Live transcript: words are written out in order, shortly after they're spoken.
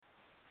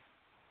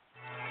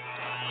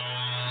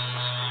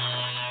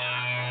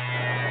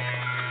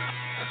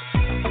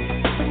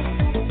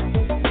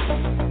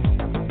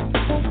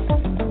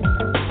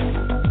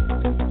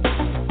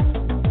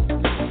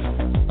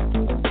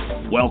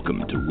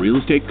Welcome to Real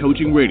Estate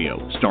Coaching Radio,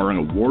 starring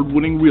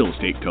award-winning real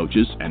estate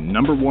coaches and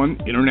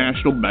 #1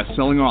 international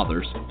best-selling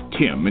authors,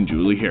 Tim and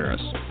Julie Harris.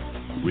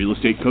 Real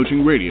Estate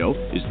Coaching Radio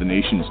is the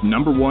nation's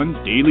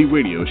 #1 daily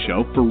radio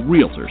show for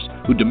realtors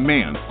who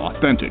demand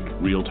authentic,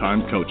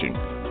 real-time coaching.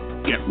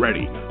 Get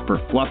ready for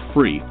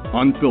fluff-free,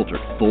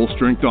 unfiltered,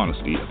 full-strength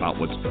honesty about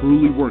what's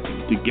truly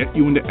working to get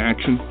you into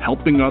action,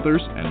 helping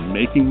others, and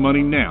making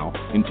money now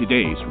in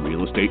today's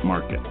real estate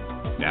market.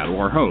 Now to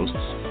our hosts,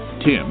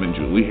 Tim and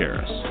Julie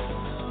Harris.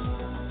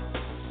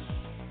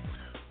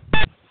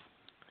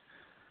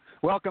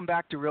 Welcome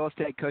back to Real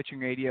Estate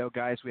Coaching Radio,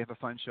 guys. We have a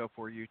fun show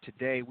for you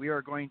today. We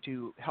are going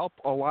to help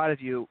a lot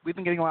of you. We've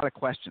been getting a lot of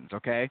questions,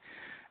 okay?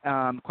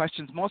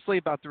 Questions mostly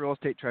about the real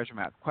estate treasure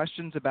map,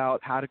 questions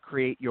about how to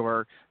create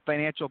your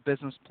financial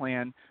business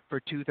plan for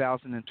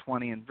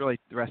 2020 and really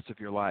the rest of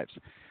your lives.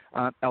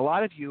 A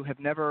lot of you have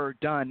never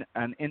done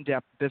an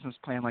in-depth business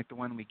plan like the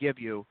one we give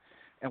you,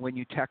 and when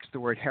you text the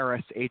word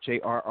Harris,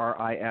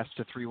 Harris,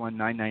 to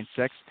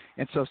 31996,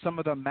 and so some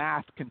of the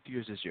math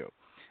confuses you.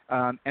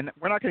 And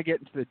we're not going to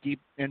get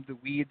into the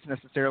weeds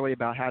necessarily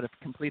about how to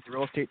complete the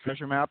real estate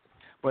treasure map,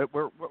 but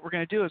what we're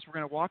going to do is we're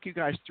going to walk you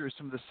guys through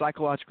some of the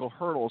psychological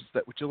hurdles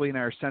that Julie and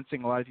I are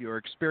sensing a lot of you are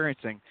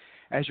experiencing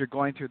as you're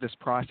going through this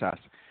process.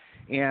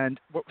 And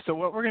so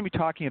what we're going to be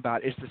talking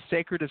about is the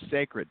sacred of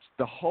sacreds,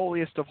 the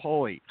holiest of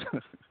holy,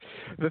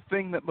 the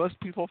thing that most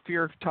people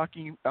fear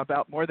talking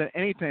about more than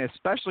anything,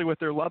 especially with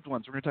their loved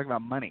ones. We're going to talk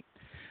about money.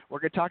 We're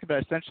going to talk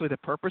about essentially the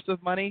purpose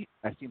of money.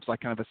 That seems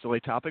like kind of a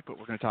silly topic, but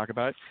we're going to talk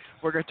about it.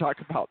 We're going to talk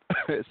about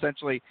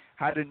essentially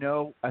how to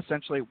know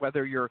essentially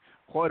whether you're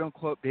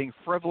quote-unquote being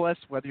frivolous,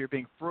 whether you're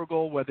being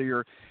frugal, whether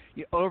you're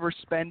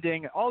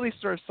overspending, all these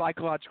sort of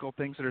psychological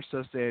things that are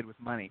associated with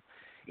money.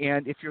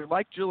 And if you're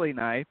like Julie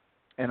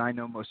and I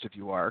know most of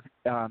you are,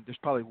 there's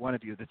probably one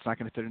of you that's not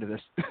going to fit into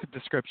this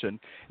description.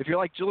 If you're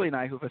like Julie and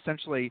I, who've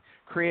essentially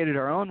created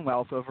our own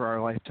wealth over our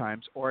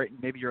lifetimes, or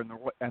maybe you're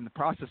in the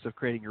process of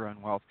creating your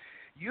own wealth,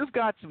 you've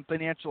got some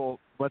financial,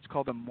 let's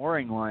call them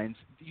mooring lines.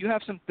 You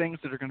have some things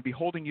that are going to be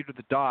holding you to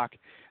the dock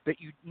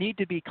that you need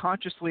to be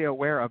consciously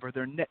aware of,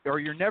 or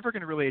you're never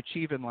going to really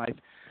achieve in life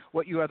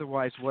what you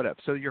otherwise would have.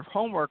 So your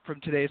homework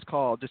from today's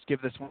call, I'll just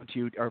give this one to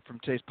you, or from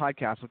today's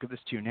podcast, I'll give this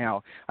to you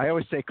now. I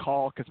always say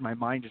call because my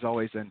mind is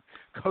always in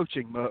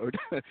coaching mode.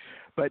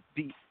 But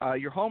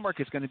your homework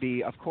is going to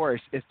be, of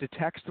course, is to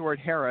text the word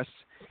Harris,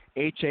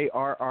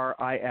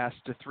 Harris,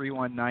 to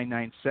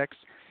 31996.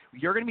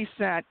 You're going to be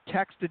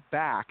texted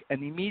back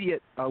an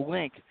immediate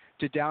link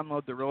to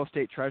download the Real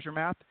Estate Treasure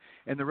Map.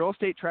 And the Real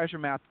Estate Treasure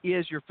Map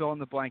is your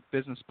fill-in-the-blank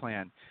business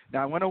plan.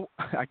 Now, I want to,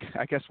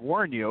 I guess,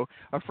 warn you,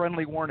 a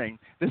friendly warning.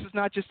 This is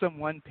not just some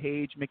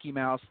one-page Mickey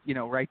Mouse,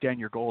 write down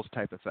your goals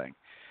type of thing.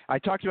 I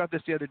talked about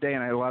this the other day,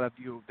 and I had a lot of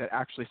you that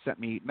actually sent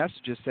me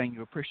messages saying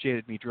you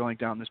appreciated me drilling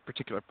down this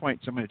particular point,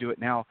 so I'm going to do it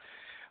now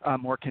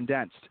more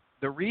condensed.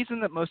 The reason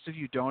that most of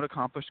you don't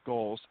accomplish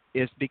goals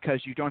is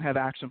because you don't have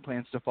action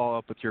plans to follow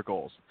up with your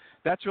goals.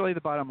 That's really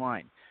the bottom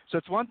line. So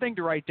it's one thing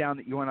to write down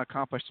that you want to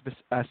accomplish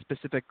a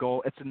specific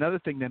goal. It's another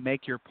thing to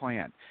make your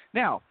plan.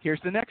 Now, here's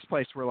the next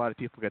place where a lot of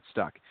people get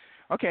stuck.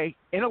 Okay,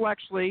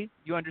 intellectually,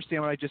 you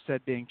understand what I just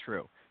said being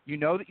true. You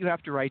know that you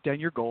have to write down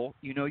your goal.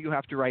 You know you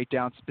have to write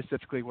down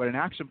specifically what an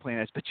action plan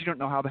is, but you don't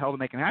know how the hell to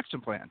make an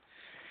action plan.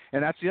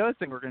 And that's the other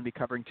thing we're going to be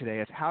covering today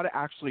is how to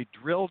actually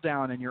drill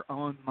down in your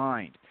own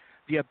mind.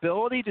 The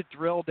ability to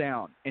drill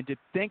down and to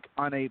think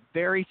on a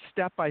very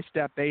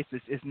step-by-step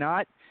basis is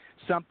not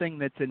something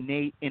that's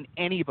innate in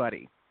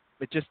anybody.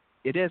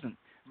 It isn't.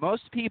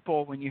 Most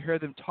people, when you hear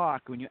them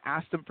talk, when you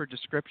ask them for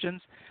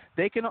descriptions,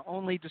 they can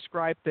only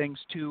describe things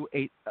to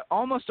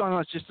almost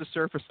on just a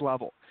surface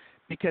level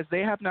because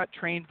they have not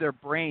trained their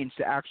brains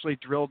to actually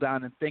drill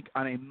down and think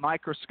on a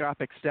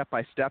microscopic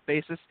step-by-step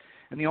basis.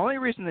 And the only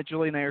reason that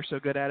Julie and I are so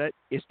good at it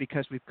is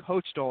because we've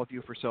coached all of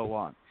you for so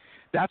long.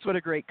 That's what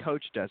a great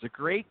coach does. A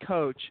great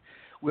coach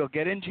will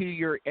get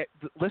into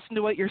listen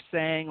to what you're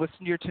saying, listen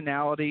to your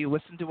tonality,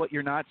 listen to what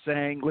you're not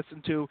saying,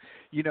 listen to,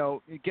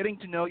 getting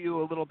to know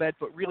you a little bit,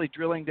 but really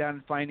drilling down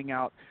and finding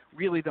out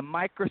really the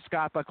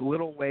microscopic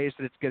little ways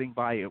that it's getting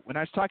by you. When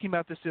I was talking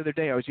about this the other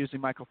day, I was using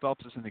Michael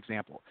Phelps as an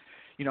example.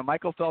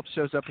 Michael Phelps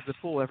shows up at the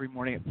pool every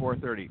morning at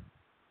 4:30.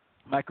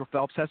 Michael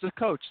Phelps has a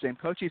coach, same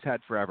coach he's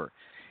had forever.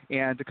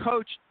 And the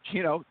coach,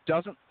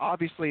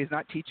 is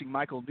not teaching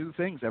Michael new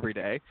things every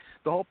day.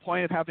 The whole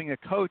point of having a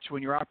coach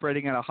when you're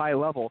operating at a high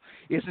level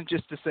isn't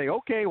just to say,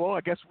 okay, well,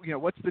 I guess,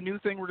 what's the new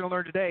thing we're going to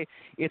learn today?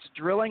 It's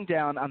drilling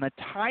down on the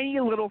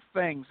tiny little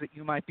things that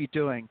you might be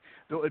doing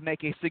that would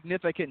make a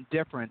significant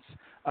difference,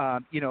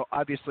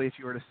 obviously if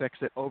you were to fix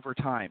it over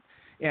time.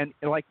 And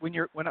like when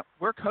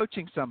we're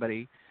coaching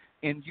somebody,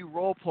 and you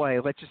role play,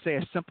 let's just say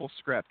a simple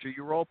script, or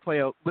you role play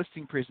a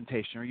listing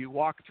presentation, or you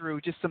walk through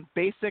just some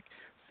basic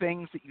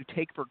things that you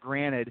take for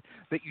granted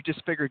that you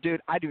just figure,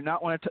 dude, I do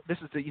not want to, this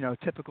is the,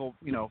 typical,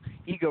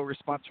 ego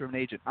response from an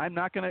agent. I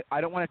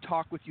don't want to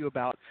talk with you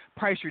about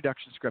price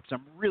reduction scripts.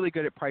 I'm really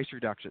good at price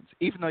reductions.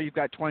 Even though you've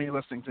got 20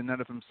 listings and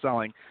none of them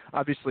selling,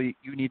 obviously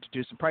you need to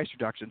do some price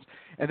reductions.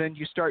 And then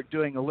you start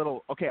doing a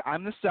little, okay,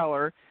 I'm the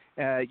seller,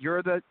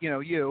 You're the,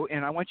 you,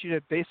 and I want you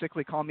to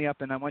basically call me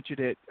up and I want you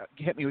to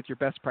hit me with your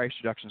best price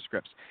reduction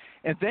scripts.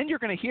 And then you're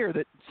going to hear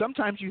that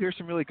sometimes you hear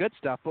some really good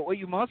stuff, but what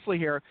you mostly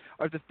hear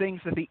are the things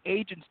that the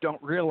agents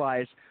don't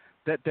realize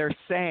that they're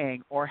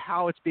saying or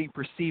how it's being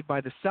perceived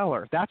by the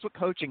seller. That's what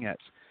coaching is.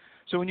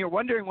 So when you're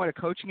wondering what a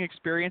coaching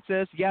experience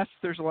is, yes,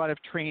 there's a lot of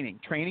training.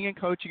 Training and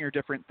coaching are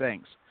different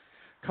things.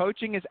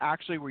 Coaching is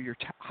actually where you're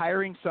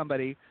hiring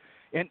somebody,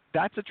 and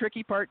that's a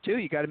tricky part too.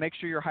 You got to make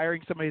sure you're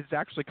hiring somebody that's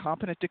actually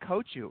competent to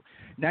coach you.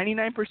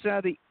 99%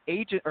 of the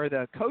agent or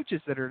the coaches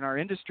that are in our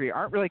industry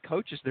aren't really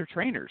coaches; they're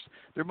trainers.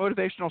 They're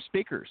motivational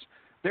speakers.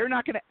 They're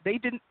not going to.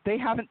 They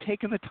haven't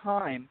taken the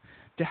time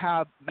to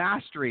have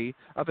mastery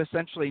of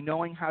essentially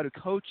knowing how to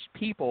coach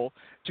people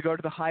to go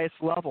to the highest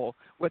level.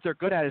 What they're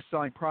good at is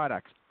selling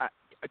products.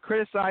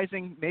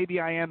 Criticizing, maybe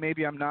I am,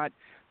 maybe I'm not.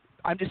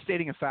 I'm just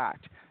stating a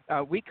fact.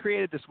 We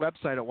created this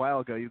website a while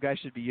ago. You guys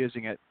should be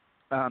using it.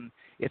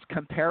 It's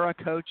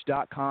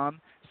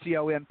comparacoach.com,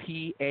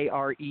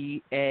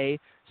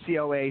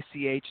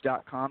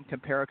 COMPAREACOACH.com,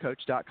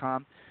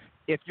 comparacoach.com.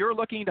 If you're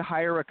looking to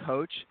hire a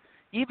coach,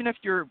 even if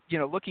you're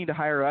looking to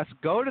hire us,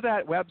 go to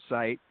that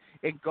website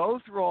and go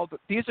through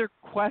these are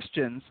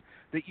questions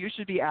that you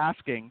should be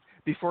asking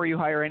before you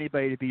hire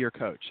anybody to be your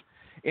coach.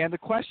 And the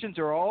questions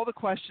are all the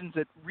questions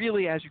that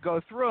really, as you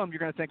go through them, you're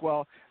going to think,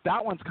 well,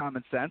 that one's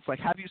common sense. Like,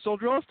 have you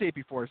sold real estate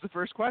before is the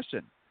first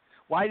question.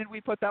 Why did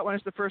we put that one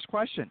as the first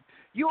question?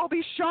 You will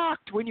be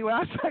shocked when you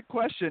ask that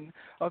question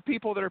of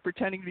people that are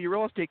pretending to be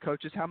real estate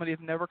coaches, how many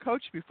have never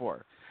coached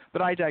before.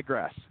 But I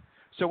digress.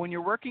 So when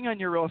you're working on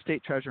your real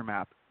estate treasure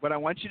map, what I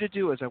want you to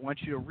do is I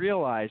want you to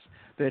realize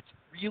that it's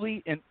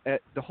really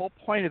the whole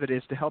point of it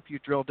is to help you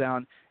drill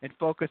down and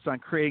focus on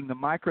creating the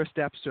micro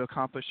steps to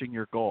accomplishing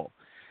your goal.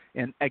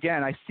 And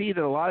again, I see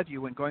that a lot of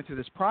you, when going through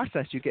this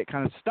process, you get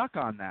kind of stuck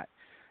on that.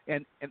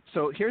 And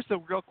so here's the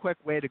real quick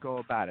way to go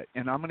about it.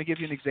 And I'm going to give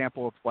you an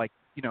example of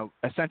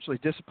essentially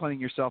disciplining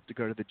yourself to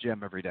go to the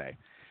gym every day.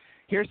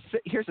 Here's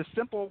a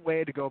simple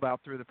way to go about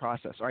through the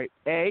process. All right,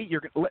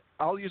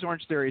 I'll use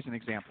Orange Theory as an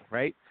example,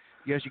 right?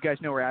 Because you guys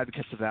know we're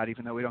advocates of that,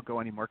 even though we don't go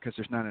anymore because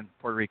there's none in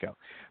Puerto Rico.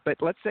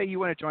 But let's say you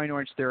want to join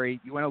Orange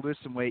Theory, you want to lose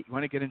some weight, you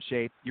want to get in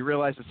shape, you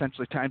realize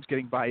essentially time's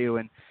getting by you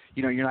and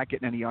you're not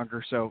getting any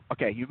younger. So,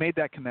 okay, you made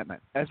that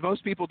commitment, as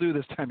most people do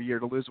this time of year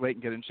to lose weight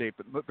and get in shape,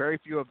 but very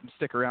few of them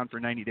stick around for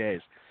 90 days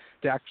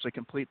to actually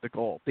complete the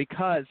goal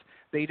because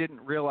they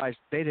didn't realize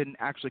they didn't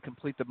actually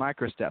complete the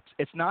micro steps.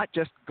 It's not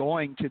just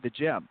going to the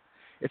gym.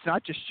 It's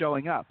not just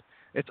showing up.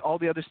 It's all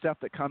the other stuff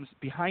that comes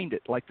behind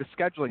it, like the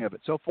scheduling of it.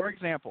 So, for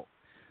example,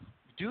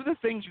 do the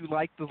things you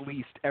like the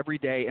least every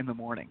day in the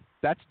morning.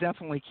 That's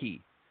definitely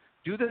key.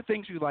 Do the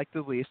things you like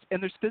the least,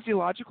 and there's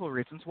physiological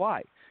reasons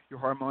why. Your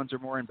hormones are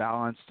more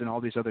imbalanced and all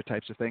these other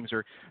types of things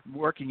are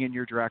working in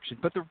your direction.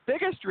 But the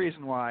biggest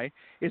reason why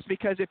is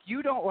because if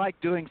you don't like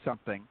doing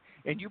something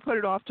and you put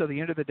it off till the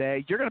end of the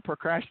day, you're going to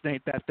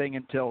procrastinate that thing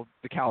until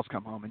the cows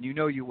come home, and you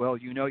know you will.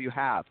 You know you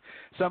have.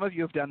 Some of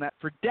you have done that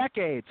for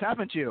decades,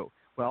 haven't you?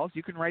 Well,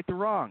 you can right the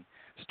wrong.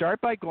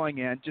 Start by going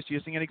in, just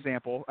using an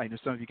example. I know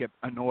some of you get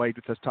annoyed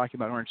with us talking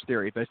about Orange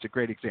Theory, but it's a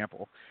great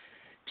example.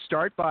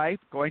 Start by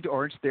going to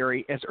Orange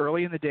Theory as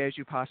early in the day as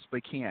you possibly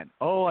can.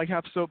 Oh, I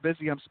have so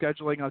busy, I'm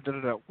scheduling.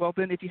 Well,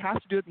 then if you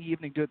have to do it in the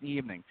evening, do it in the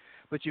evening.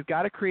 But you've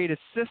got to create a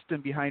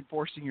system behind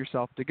forcing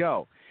yourself to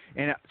go.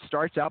 And it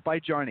starts out by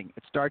joining.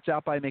 It starts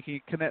out by making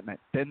a commitment.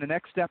 Then the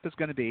next step is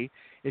going to be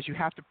is you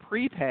have to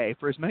prepay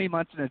for as many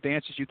months in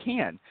advance as you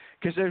can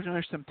because there's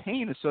some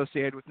pain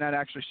associated with not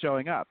actually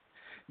showing up.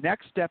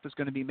 Next step is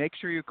going to be make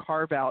sure you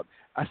carve out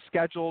a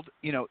scheduled,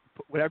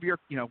 whatever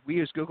we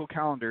use Google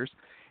Calendars,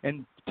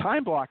 and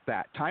time block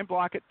that. Time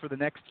block it for the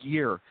next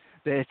year.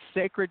 That it's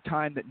sacred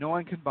time that no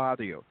one can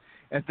bother you.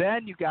 And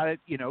then you got to,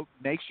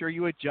 make sure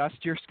you adjust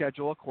your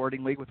schedule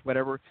accordingly with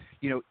whatever,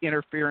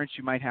 interference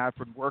you might have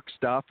from work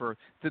stuff or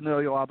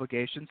familial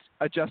obligations.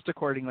 Adjust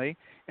accordingly.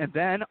 And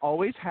then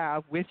always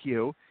have with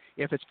you,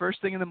 if it's first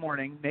thing in the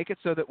morning, make it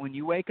so that when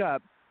you wake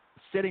up,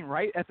 sitting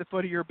right at the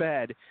foot of your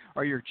bed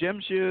are your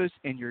gym shoes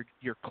and your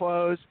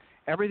clothes.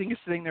 Everything is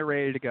sitting there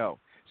ready to go.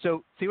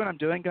 So see what I'm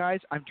doing, guys?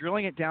 I'm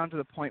drilling it down to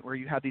the point where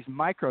you have these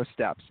micro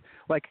steps.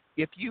 Like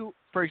if you,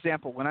 for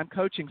example, when I'm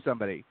coaching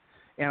somebody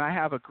and I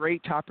have a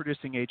great top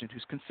producing agent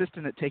who's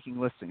consistent at taking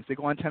listings, they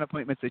go on 10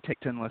 appointments, they take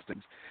 10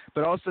 listings.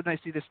 But all of a sudden I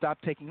see they stop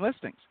taking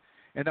listings.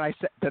 And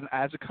then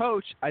as a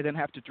coach, I then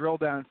have to drill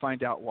down and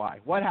find out why.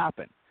 What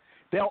happened?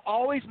 They'll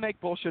always make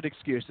bullshit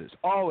excuses,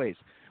 always.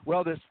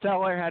 Well, the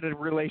seller had a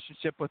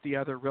relationship with the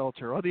other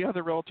realtor. Or the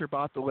other realtor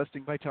bought the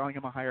listing by telling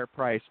him a higher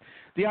price.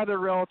 The other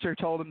realtor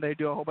told him they'd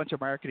do a whole bunch of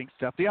marketing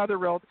stuff. The other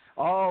realtor,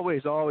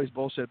 always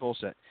bullshit.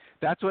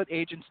 That's what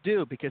agents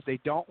do because they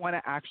don't want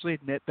to actually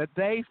admit that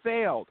they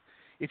failed.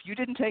 If you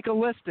didn't take a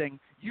listing,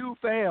 you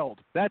failed.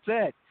 That's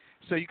it.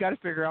 So you got to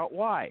figure out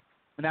why.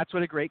 And that's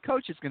what a great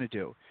coach is going to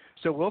do.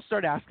 So we'll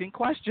start asking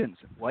questions.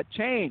 What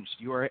changed?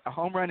 You were a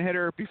home run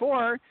hitter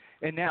before,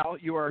 and now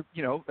you are,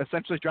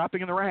 essentially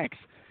dropping in the ranks.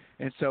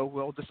 And so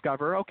we'll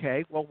discover,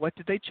 okay, well, what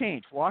did they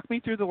change? Walk me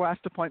through the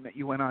last appointment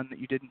you went on that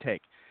you didn't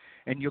take.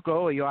 And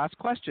you'll ask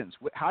questions.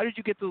 How did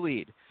you get the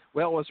lead?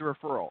 Well, it was a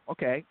referral.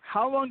 Okay.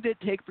 How long did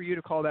it take for you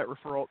to call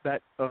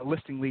that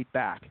listing lead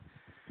back?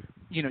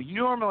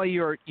 Normally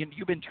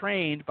you've been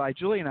trained by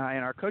Julie and I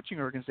in our coaching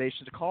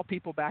organization to call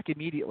people back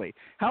immediately.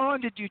 How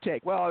long did you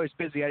take? Well, I was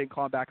busy. I didn't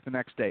call them back the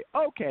next day.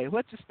 Okay,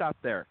 let's just stop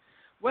there.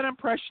 What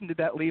impression did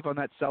that leave on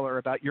that seller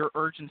about your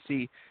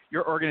urgency,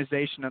 your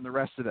organization, and the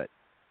rest of it?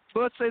 So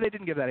let's say they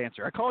didn't give that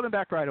answer. I called them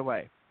back right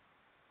away.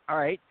 All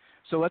right,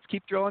 so let's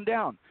keep drilling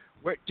down.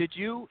 Did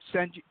you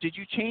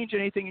change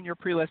anything in your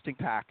pre-listing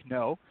pack?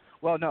 No.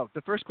 Well, no.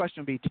 The first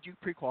question would be, did you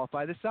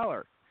pre-qualify the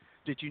seller?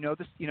 Did you know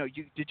this?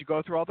 Did you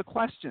go through all the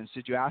questions?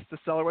 Did you ask the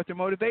seller what their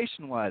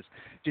motivation was?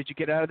 Did you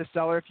get out of the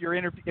seller if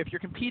you're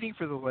competing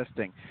for the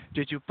listing?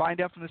 Did you find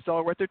out from the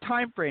seller what their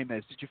time frame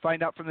is? Did you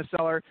find out from the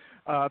seller,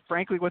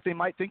 frankly, what they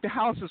might think the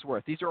house is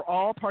worth? These are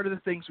all part of the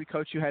things we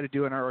coach you how to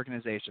do in our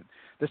organization.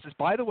 This is,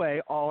 by the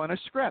way, all in a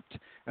script,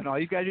 and all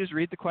you've got to do is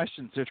read the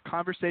questions. There's a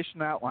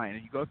conversation outline,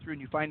 and you go through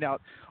and you find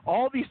out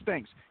all these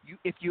things.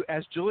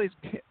 As Julie's,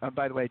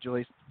 by the way,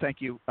 Julie, thank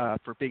you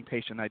for being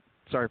patient.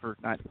 Sorry for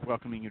not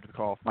welcoming you to the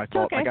call. My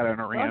fault. Okay. I got on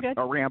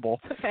a ramble.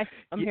 Okay,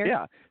 I'm here.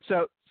 Yeah.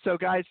 So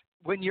guys,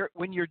 when you're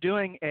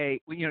doing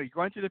you're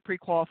going through the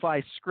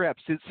pre-qualified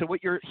scripts. So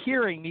what you're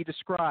hearing me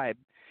describe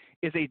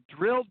is a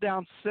drilled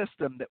down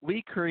system that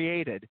we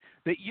created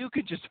that you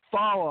can just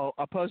follow,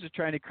 opposed to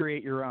trying to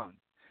create your own.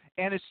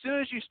 And as soon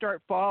as you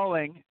start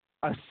following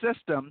a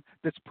system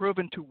that's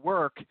proven to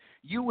work,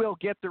 you will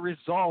get the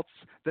results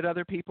that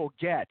other people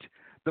get.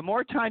 The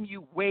more time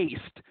you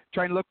waste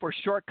trying to look for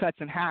shortcuts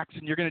and hacks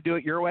and you're going to do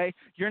it your way,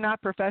 you're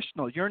not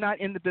professional. You're not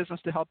in the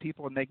business to help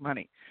people and make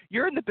money.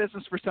 You're in the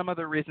business for some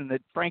other reason that,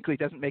 frankly,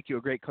 doesn't make you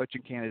a great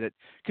coaching candidate,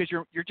 because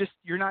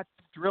you're not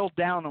drilled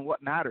down on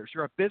what matters.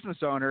 You're a business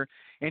owner,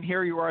 and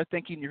here you are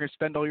thinking you're going to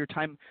spend all your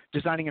time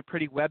designing a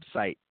pretty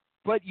website.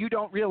 But you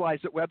don't realize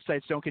that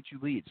websites don't get you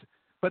leads.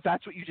 But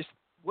that's what you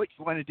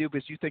want to do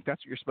because you think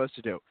that's what you're supposed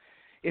to do.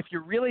 If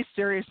you're really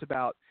serious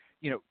about,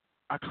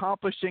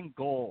 accomplishing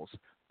goals,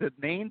 the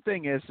main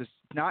thing is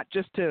not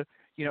just to,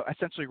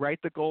 essentially write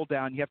the goal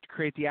down. You have to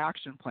create the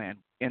action plan.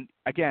 And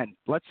again,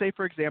 let's say,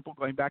 for example,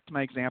 going back to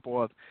my example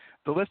of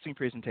the listing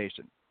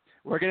presentation,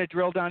 we're going to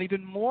drill down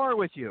even more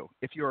with you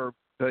if you're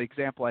the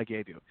example I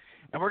gave you.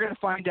 And we're going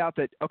to find out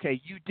that, okay,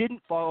 you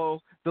didn't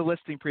follow the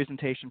listing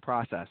presentation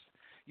process.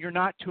 You're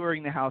not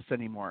touring the house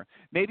anymore.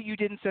 Maybe you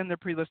didn't send the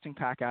pre-listing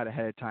pack out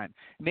ahead of time.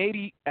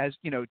 Maybe, as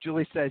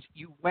Julie says,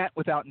 you went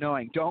without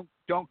knowing. Don't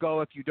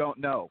go if you don't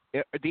know.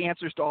 The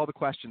answers to all the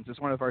questions is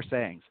one of our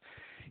sayings.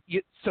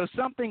 So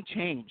something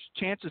changed.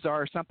 Chances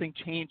are something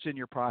changed in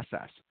your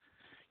process.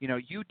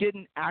 You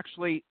didn't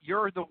actually,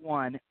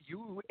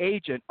 you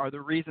agent are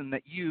the reason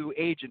that you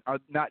agent are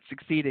not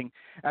succeeding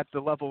at the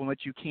level in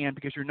which you can,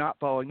 because you're not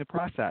following the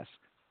process.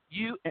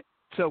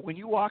 So when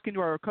you walk into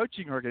our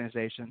coaching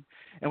organization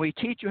and we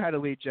teach you how to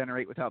lead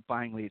generate without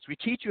buying leads, we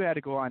teach you how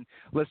to go on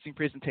listing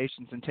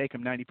presentations and take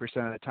them 90%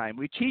 of the time.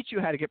 We teach you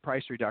how to get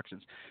price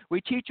reductions.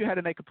 We teach you how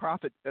to make a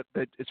profit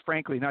that is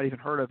frankly not even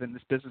heard of in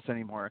this business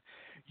anymore.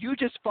 You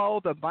just follow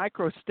the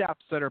micro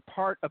steps that are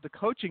part of the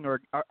coaching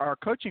or our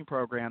coaching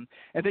program,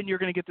 and then you're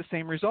going to get the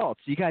same results.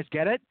 You guys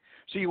get it?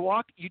 So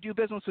you do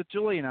business with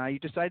Julie and I, you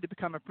decide to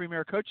become a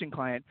Premier Coaching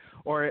client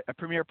or a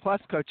Premier Plus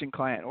coaching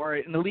client or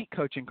an Elite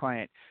coaching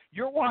client.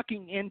 You're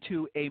walking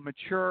into a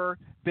mature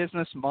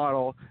business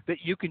model that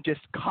you can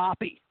just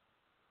copy.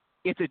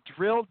 It's a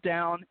drilled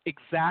down,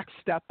 exact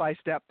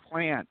step-by-step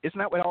plan. Isn't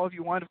that what all of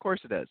you want? Of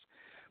course it is.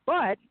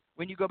 But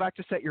when you go back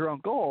to set your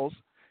own goals,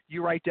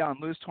 you write down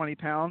lose 20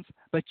 pounds,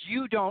 but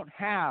you don't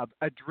have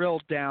a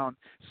drilled down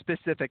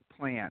specific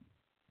plan.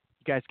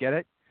 You guys get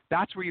it?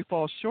 That's where you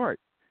fall short.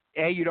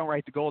 A, you don't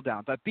write the goal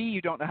down, but B,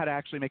 you don't know how to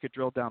actually make a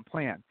drilled down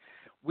plan.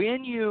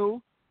 When you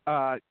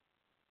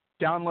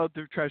download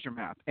the treasure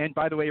map, and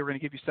by the way, we're going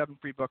to give you 7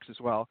 free books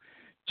as well,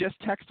 just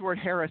text the word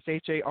Harris,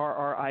 Harris,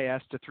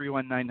 to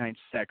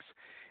 31996,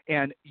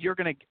 and you're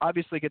going to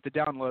obviously get the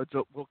downloads.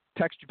 So we'll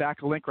text you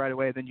back a link right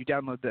away, then you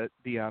download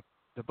the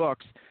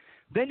books.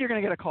 Then you're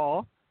going to get a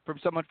call from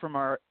someone from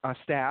our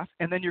staff,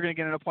 and then you're going to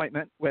get an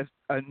appointment with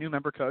a new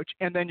member coach,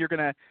 and then you're going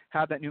to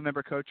have that new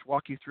member coach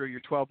walk you through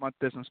your 12-month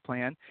business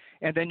plan,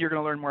 and then you're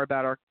going to learn more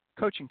about our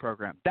coaching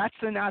program. That's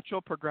the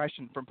natural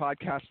progression from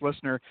podcast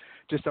listener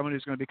to someone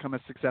who's going to become a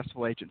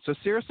successful agent. So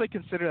seriously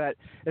consider that,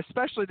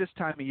 especially this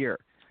time of year.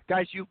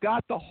 Guys, you've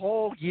got the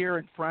whole year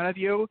in front of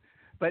you,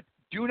 but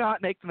do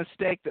not make the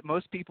mistake that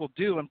most people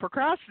do and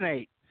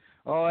procrastinate.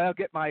 Oh, I'll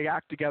get my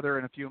act together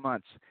in a few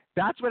months.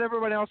 That's what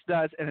everyone else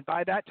does, and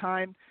by that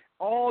time,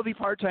 all the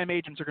part-time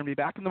agents are going to be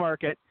back in the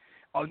market,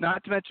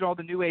 not to mention all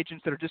the new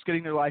agents that are just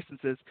getting their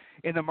licenses.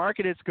 And the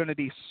market is going to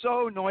be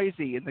so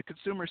noisy, and the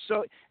consumer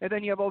and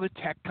then you have all the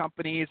tech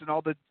companies and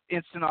all the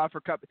instant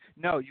offer companies.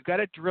 No, you've got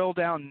to drill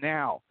down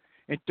now,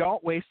 and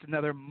don't waste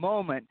another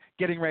moment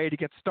getting ready to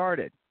get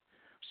started.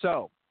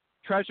 So,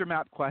 treasure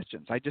map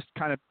questions. I'm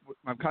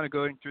kind of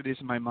going through these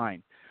in my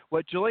mind.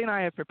 What Julie and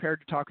I have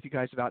prepared to talk with you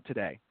guys about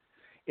today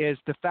is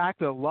the fact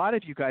that a lot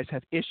of you guys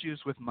have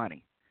issues with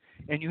money.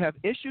 and you have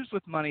issues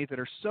with money that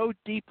are so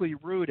deeply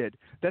rooted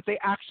that they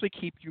actually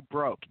keep you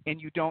broke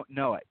and you don't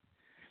know it.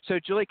 So,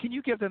 Julie, can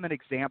you give them an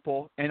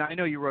example? And I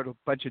know you wrote a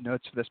bunch of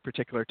notes for this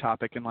particular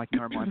topic, and like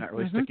normal, I'm not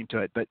really sticking to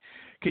it. But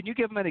can you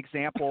give them an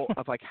example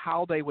of like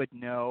how they would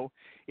know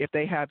if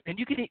they have? And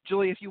you can,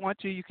 Julie, if you want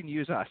to, you can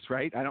use us,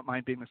 right? I don't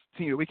mind being this.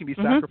 We can be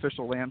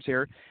sacrificial lambs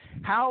here.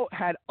 How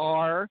had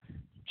our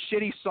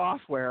shitty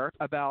software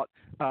about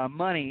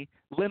money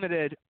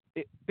limited?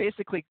 It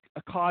basically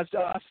caused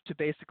us to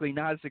basically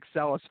not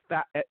excel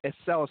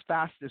as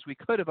fast as we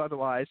could have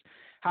otherwise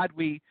had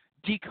we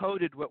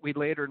decoded what we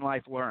later in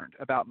life learned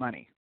about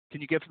money.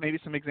 Can you give maybe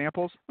some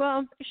examples?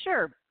 Well,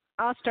 sure.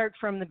 I'll start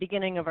from the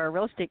beginning of our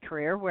real estate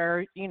career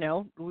where,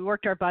 we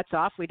worked our butts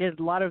off. We did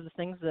a lot of the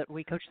things that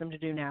we coach them to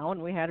do now,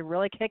 and we had a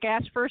really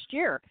kick-ass first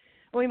year.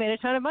 We made a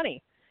ton of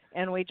money,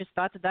 and we just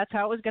thought that that's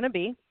how it was going to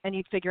be, and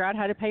you'd figure out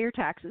how to pay your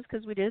taxes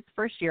because we did it the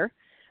first year.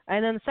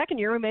 And then the second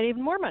year, we made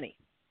even more money,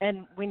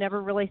 and we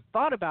never really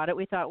thought about it.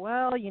 We thought,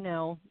 well,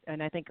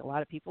 and I think a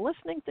lot of people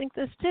listening think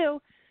this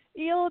too,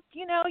 you'll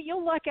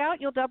luck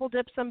out, you'll double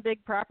dip some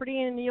big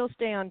property and you'll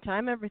stay on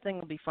time, everything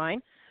will be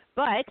fine.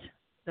 But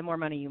the more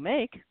money you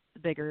make, the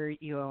bigger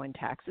you owe in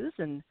taxes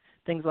and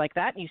things like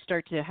that. And you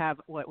start to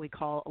have what we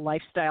call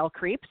lifestyle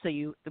creep. So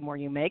the more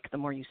you make, the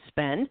more you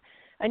spend.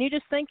 And you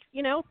just think,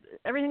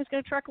 everything's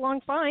going to truck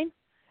along fine.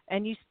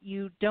 And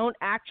you don't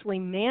actually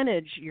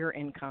manage your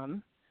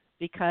income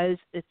because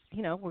it's,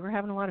 we were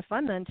having a lot of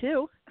fun then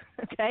too.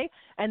 Okay.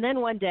 And then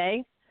one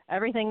day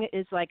everything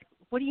is like,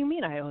 what do you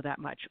mean I owe that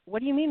much?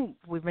 What do you mean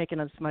we're making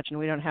this much and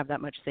we don't have that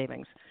much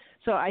savings?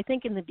 So I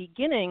think in the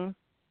beginning,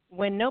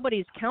 when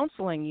nobody's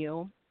counseling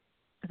you,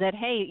 that,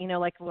 hey,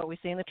 like what we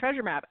say in the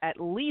treasure map, at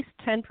least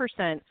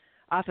 10%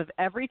 off of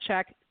every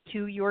check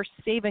to your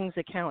savings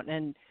account.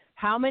 And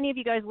how many of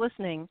you guys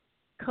listening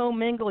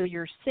commingle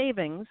your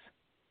savings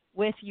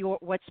with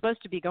what's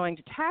supposed to be going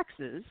to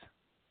taxes,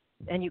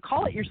 and you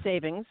call it your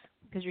savings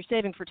because you're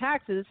saving for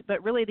taxes,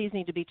 but really these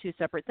need to be two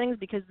separate things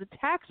because the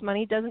tax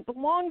money doesn't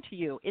belong to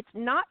you. It's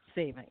not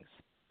savings,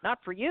 not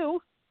for you,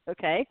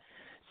 okay?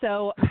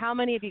 So how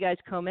many of you guys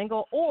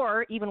commingle,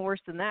 or even worse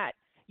than that,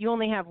 you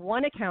only have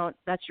one account,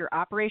 that's your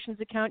operations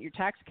account, your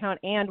tax account,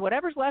 and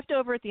whatever's left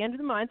over at the end of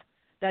the month,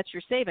 that's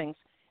your savings,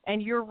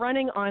 and you're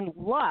running on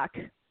luck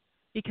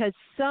because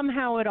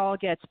somehow it all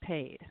gets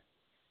paid.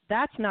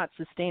 That's not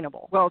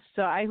sustainable. Well,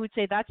 so I would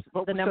say that's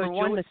the number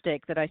one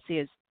mistake that I see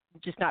is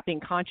just not being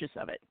conscious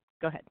of it.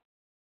 Go ahead.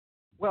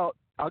 Well,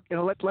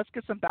 let's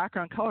get some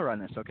background color on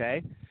this,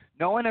 okay?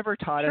 No one ever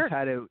taught us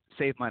how to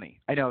save money.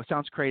 I know, it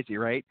sounds crazy,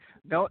 right?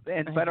 But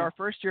our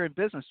first year in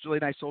business, Julie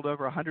and I sold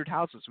over 100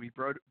 houses. We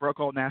broke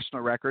all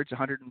national records,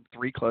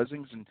 103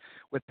 closings and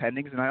with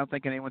pendings, and I don't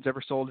think anyone's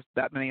ever sold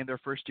that many in their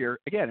first year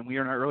again, and we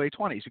were in our early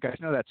 20s. You guys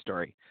know that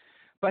story.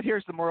 But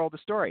here's the moral of the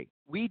story.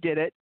 We did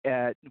it.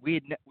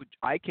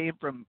 I came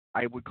from,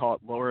 I would call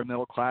it lower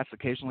middle class,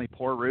 occasionally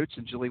poor roots,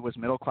 and Julie was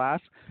middle class.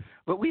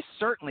 But we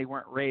certainly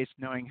weren't raised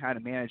knowing how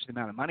to manage the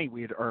amount of money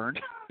we had earned,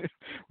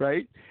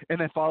 right? And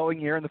the following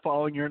year and the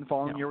following year and the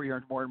following year, we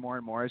earned more and more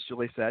and more, as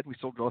Julie said. We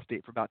sold real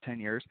estate for about 10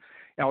 years,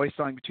 always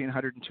selling between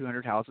 100 and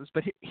 200 houses.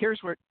 But here's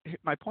what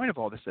my point of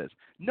all this is.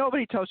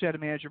 Nobody tells you how to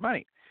manage your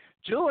money.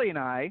 Julie and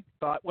I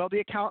thought, well,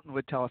 the accountant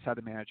would tell us how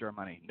to manage our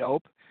money.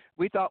 Nope.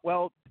 We thought,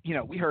 well,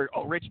 we heard,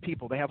 rich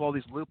people, they have all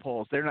these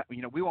loopholes. They're not,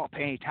 we won't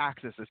pay any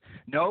taxes.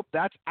 Nope,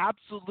 that's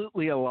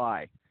absolutely a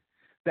lie.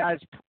 That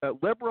is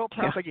liberal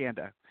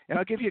propaganda. And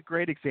I'll give you a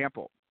great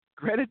example.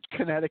 Greenwich,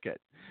 Connecticut,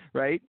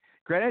 right?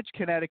 Greenwich,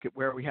 Connecticut,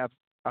 where we have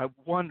a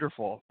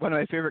wonderful, one of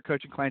my favorite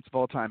coaching clients of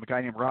all time, a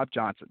guy named Rob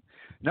Johnson.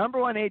 Number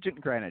one agent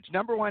in Greenwich,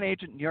 number one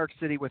agent in New York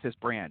City with his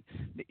brand.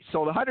 He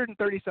sold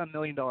 $130-some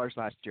million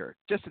last year.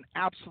 Just an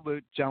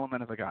absolute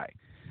gentleman of a guy.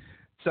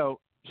 So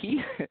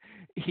he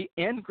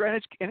in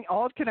Greenwich, in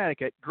all of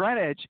Connecticut,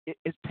 Greenwich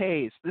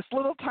pays, this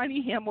little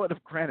tiny hamlet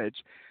of Greenwich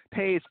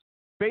pays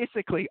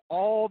basically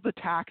all the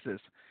taxes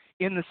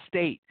in the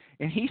state.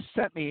 And he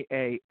sent me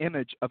a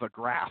image of a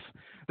graph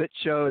that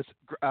shows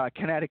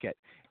Connecticut.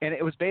 And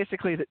it was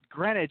basically that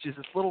Greenwich is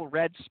this little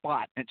red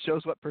spot, and it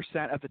shows what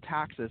percent of the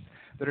taxes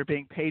that are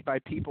being paid by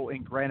people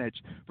in Greenwich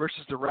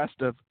versus the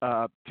rest of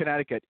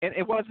Connecticut. And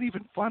it wasn't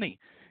even funny.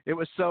 It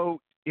was so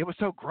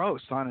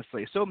gross,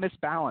 honestly, so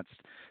misbalanced.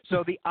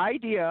 So the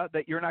idea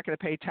that you're not going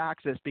to pay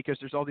taxes because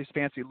there's all these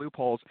fancy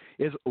loopholes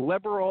is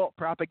liberal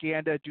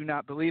propaganda. Do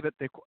not believe it.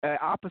 The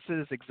opposite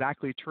is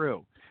exactly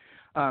true.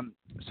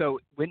 So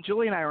when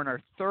Julie and I were in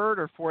our third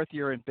or fourth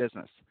year in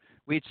business,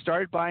 we'd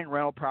started buying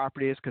rental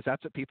properties because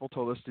that's what people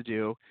told us to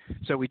do.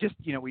 So we just,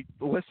 we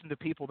listened to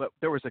people that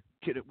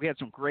we had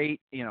some great,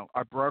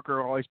 our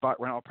broker always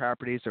bought rental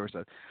properties. There was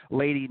a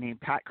lady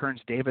named Pat Kearns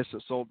Davis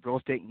that sold real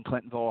estate in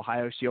Clintonville,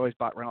 Ohio. She always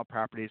bought rental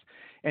properties.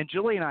 And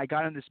Julie and I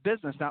got in this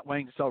business not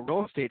wanting to sell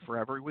real estate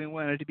forever. We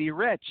wanted to be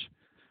rich.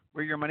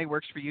 where your money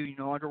works for you, you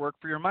no longer work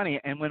for your money.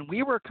 And when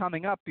we were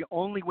coming up, the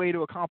only way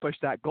to accomplish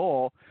that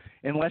goal,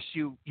 unless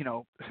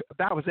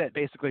that was it,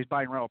 basically, is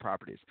buying rental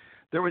properties.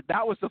 That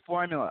was the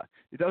formula.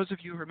 Those of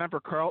you who remember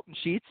Carlton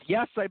Sheets,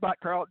 yes, I bought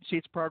Carlton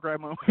Sheets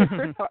program when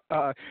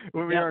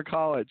we were in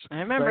college. I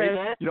remember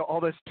right? that. All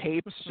those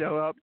tapes show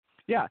up.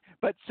 Yeah,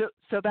 but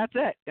so that's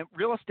it. And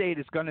real estate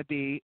is going to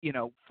be,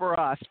 for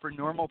us, for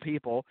normal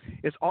people,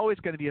 is always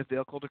going to be a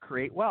vehicle to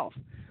create wealth.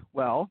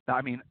 Well,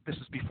 I mean, this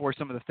is before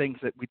some of the things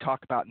that we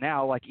talk about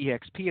now, like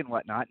EXP and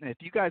whatnot. And if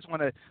you guys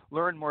want to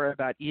learn more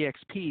about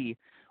EXP,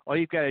 all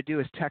you've got to do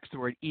is text the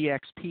word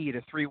EXP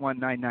to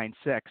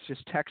 31996.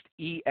 Just text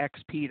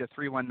EXP to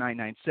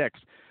 31996.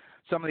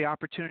 Some of the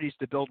opportunities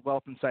to build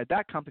wealth inside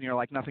that company are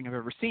like nothing I've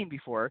ever seen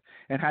before.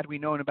 And had we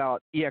known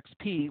about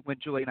EXP when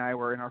Julie and I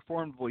were in our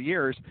formidable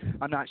years,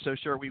 I'm not so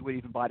sure we would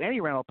even bought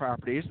any rental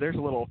properties. There's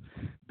a little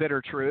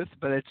bitter truth,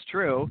 but it's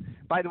true.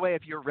 By the way,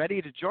 if you're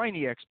ready to join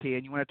EXP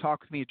and you want to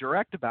talk with me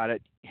direct about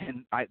it,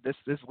 and this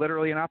is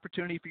literally an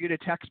opportunity for you to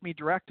text me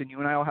direct, and you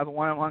and I will have a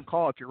one-on-one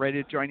call if you're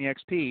ready to join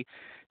EXP.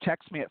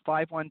 Text me at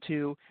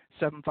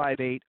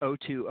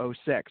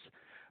 512-758-0206.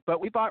 But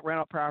we bought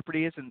rental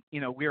properties, and,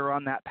 we were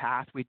on that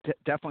path. We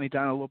definitely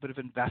done a little bit of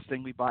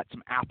investing. We bought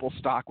some Apple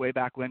stock way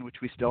back when,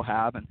 which we still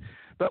have.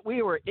 But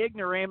we were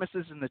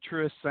ignoramuses in the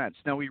truest sense.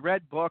 Now, we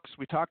read books.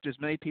 We talked to as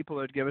many people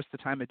that would give us the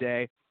time of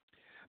day.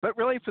 But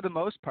really, for the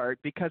most part,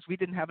 because we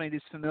didn't have any of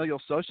these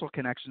familial social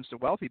connections to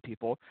wealthy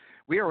people,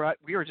 we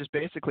were just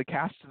basically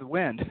cast to the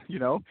wind,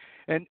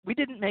 And we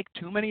didn't make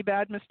too many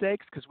bad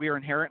mistakes because we are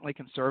inherently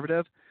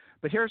conservative.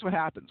 But here's what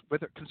happens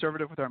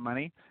conservative with our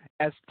money.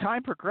 As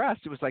time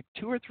progressed, it was like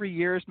 2 or 3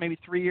 years, maybe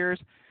 3 years.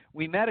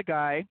 We met a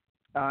guy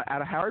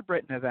at a Howard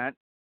Britton event,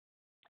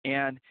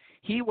 and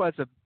he was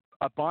a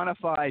bona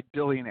fide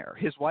billionaire.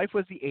 His wife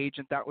was the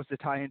agent. That was the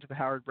tie into the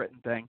Howard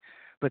Britton thing.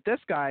 But this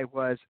guy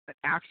was an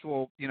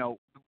actual,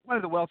 one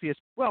of the wealthiest,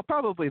 well,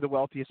 probably the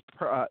wealthiest.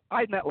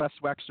 I'd met Les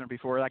Wexner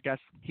before. I guess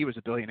he was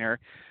a billionaire.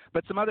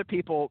 But some other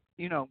people,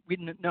 we'd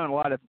known a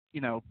lot of,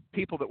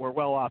 people that were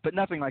well off, but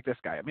nothing like this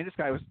guy. I mean, this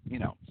guy was,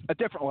 a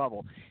different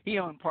level. He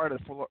owned part of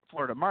the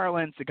Florida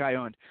Marlins. The guy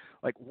owned,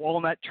 like,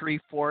 Walnut Tree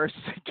Forests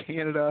in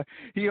Canada.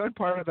 He owned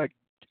part of the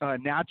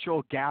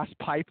natural gas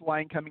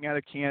pipeline coming out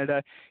of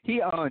Canada.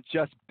 He owned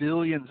just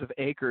billions of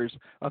acres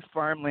of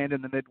farmland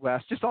in the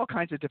Midwest, just all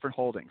kinds of different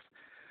holdings.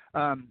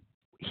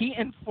 He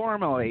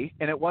informally,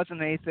 and it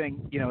wasn't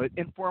anything,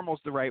 informal is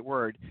the right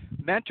word,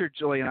 mentored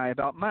Julie and I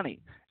about money.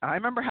 And I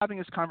remember having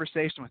this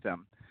conversation with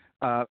him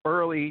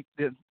early.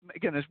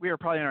 Again, we were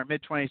probably in our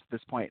mid-20s at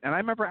this point. And I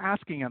remember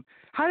asking him,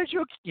 how did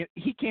you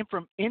he came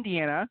from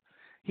Indiana.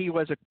 He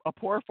was a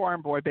poor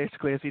farm boy,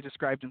 basically, as he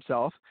described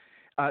himself.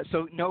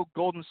 So no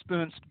golden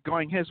spoons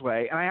going his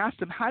way. And I asked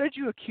him, how did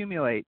you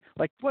accumulate?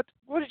 Like, what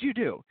did you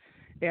do?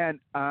 And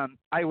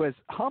I was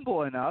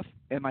humble enough,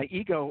 and my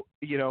ego,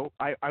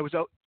 I was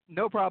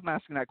no problem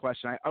asking that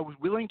question. I was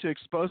willing to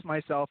expose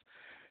myself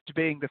to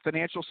being the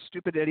financial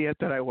stupid idiot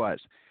that I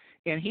was.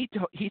 And he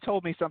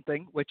told me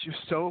something which is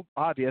so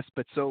obvious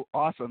but so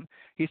awesome.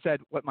 He said,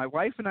 what my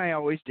wife and I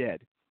always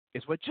did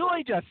is what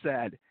Julie just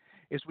said,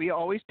 is we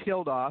always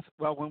peeled off,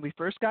 well, when we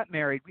first got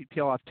married, we'd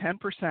peel off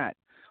 10%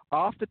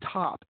 off the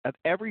top of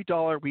every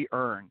dollar we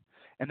earn.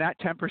 And that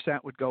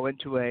 10% would go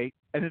into an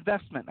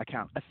investment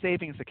account, a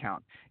savings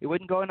account. It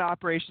wouldn't go into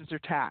operations or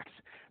tax.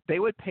 They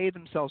would pay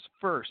themselves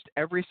first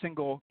every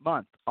single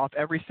month off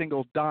every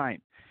single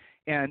dime.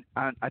 And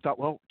I thought,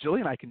 well,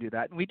 Julie and I can do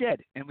that. And we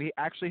did. And we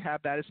actually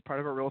have that as part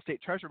of our real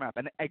estate treasure map,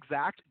 an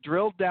exact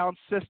drilled down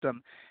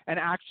system, an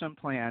action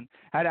plan,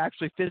 how to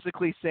actually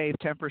physically save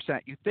 10%.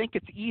 You think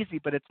it's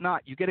easy, but it's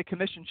not. You get a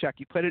commission check.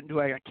 You put it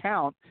into an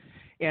account.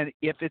 And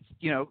if it's,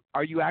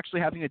 are you actually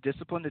having a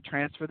discipline to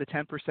transfer the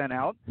 10%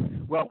 out?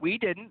 Well, we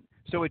didn't.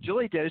 So what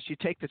Julie did is she'd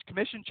take this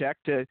commission check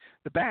to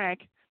the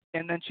bank,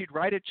 and then she'd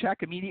write a check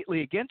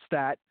immediately against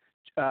that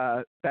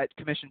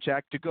commission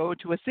check to go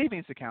to a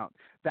savings account.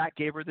 That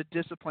gave her the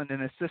discipline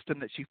and a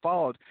system that she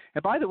followed.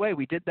 And by the way,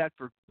 we did that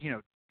for,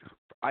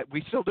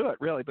 we still do it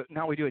really, but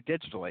now we do it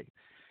digitally.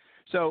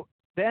 So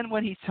then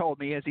when he told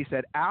me, as he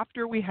said,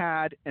 after we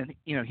had, and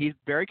he's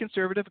a very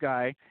conservative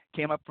guy,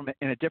 came up from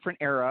in a different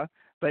era,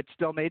 but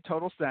still made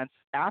total sense.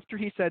 After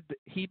he said that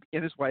he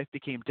and his wife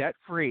became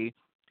debt-free,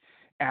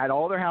 had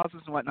all their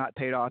houses and whatnot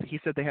paid off, he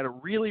said they had a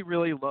really,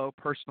 really low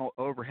personal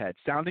overhead,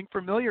 sounding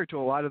familiar to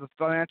a lot of the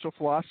financial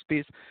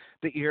philosophies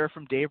that you hear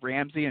from Dave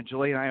Ramsey, and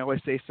Julie and I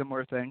always say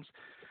similar things.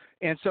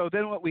 And so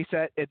then what he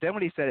said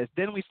is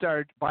then we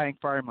started buying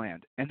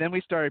farmland, and then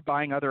we started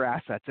buying other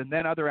assets, and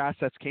then other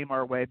assets came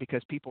our way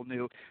because people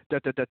knew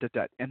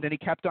and then he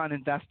kept on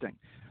investing.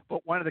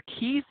 But one of the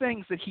key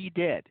things that he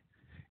did,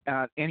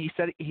 and he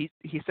said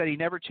he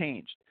never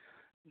changed.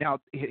 Now,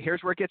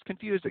 here's where it gets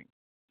confusing.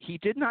 He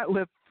did not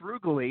live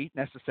frugally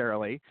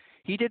necessarily.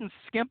 He didn't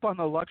skimp on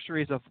the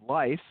luxuries of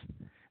life.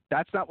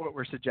 That's not what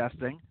we're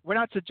suggesting. We're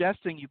not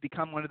suggesting you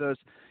become one of those,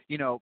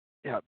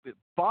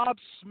 Bob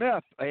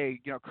Smith, a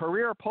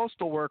career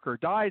postal worker,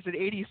 dies at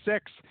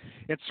 86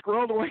 and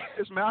squirreled away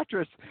his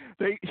mattress.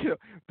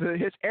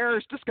 His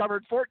heirs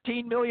discovered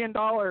 $14 million.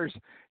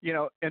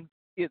 And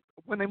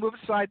when they moved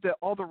aside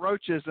all the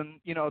roaches and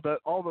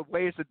all the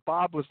ways that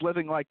Bob was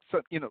living like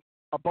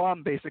a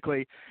bum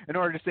basically in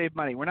order to save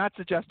money. We're not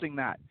suggesting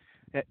that.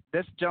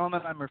 This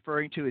gentleman I'm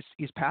referring to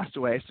he's passed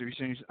away, so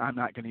I'm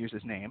not going to use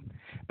his name.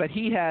 But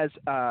he has,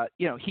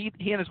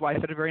 he and his wife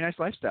had a very nice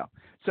lifestyle.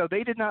 So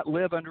they did not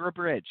live under a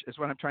bridge, is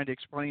what I'm trying to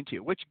explain to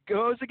you, which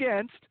goes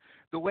against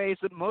the ways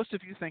that most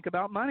of you think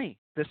about money.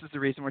 This is the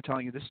reason we're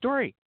telling you this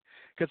story,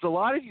 because a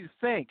lot of you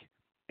think,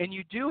 and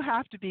you do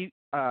have to be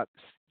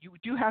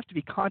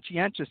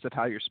conscientious of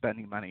how you're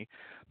spending money,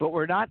 but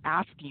we're not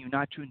asking you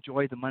not to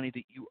enjoy the money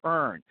that you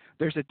earn.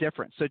 There's a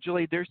difference. So,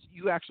 Julie,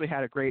 you actually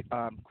had a great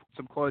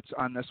some quotes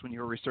on this when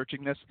you were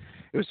researching this.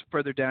 It was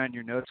further down in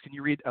your notes. Can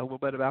you read a little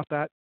bit about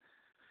that,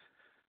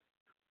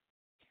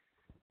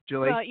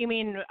 Julie? Well, you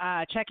mean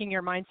checking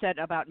your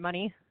mindset about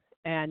money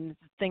and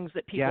things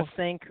that people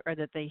think or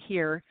that they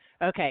hear.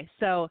 Okay,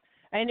 so,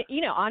 and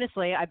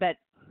honestly, I bet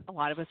a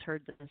lot of us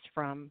heard this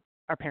from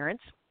our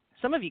parents.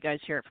 Some of you guys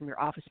hear it from your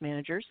office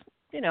managers,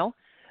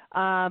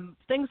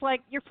 things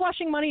like you're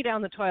flushing money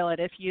down the toilet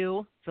if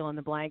you fill in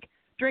the blank,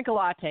 drink a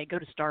latte, go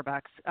to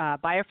Starbucks,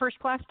 buy a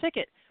first-class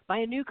ticket, buy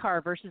a new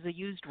car versus a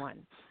used one.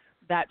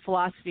 That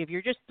philosophy of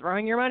you're just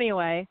throwing your money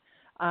away.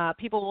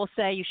 People will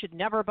say you should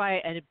never buy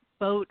a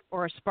boat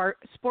or a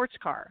sports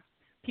car.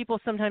 People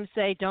sometimes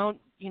say don't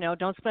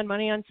spend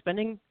money on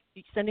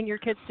sending your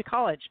kids to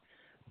college.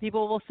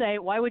 People will say,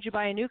 why would you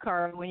buy a new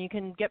car when you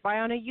can get by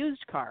on a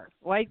used car?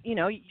 Why,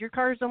 your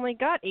car's only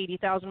got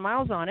 80,000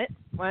 miles on it.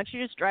 Why don't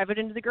you just drive it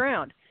into the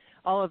ground?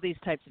 All of these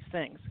types of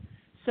things.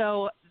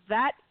 So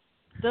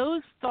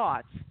those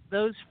thoughts,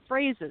 those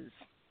phrases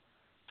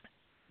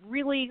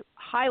really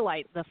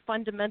highlight the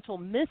fundamental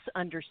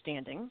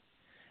misunderstanding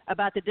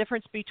about the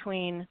difference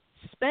between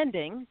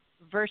spending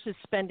versus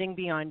spending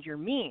beyond your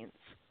means.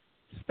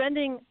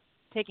 Spending,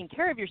 taking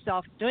care of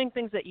yourself, doing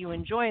things that you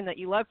enjoy and that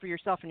you love for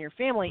yourself and your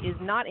family is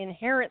not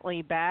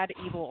inherently bad,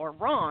 evil, or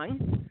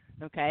wrong,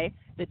 okay?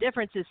 The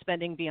difference is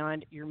spending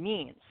beyond your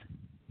means.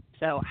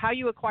 So how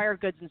you acquire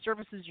goods and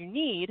services you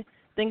need,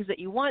 things that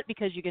you want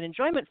because you get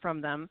enjoyment from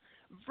them,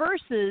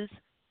 versus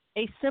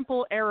a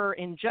simple error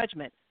in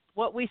judgment,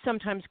 what we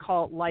sometimes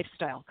call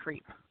lifestyle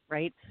creep,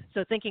 right?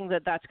 So thinking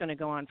that that's going to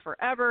go on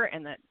forever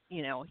and that,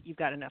 you've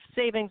got enough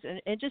savings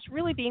and just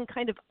really being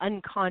kind of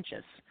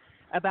unconscious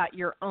about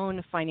your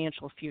own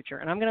financial future.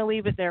 And I'm going to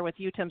leave it there with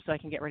you, Tim, so I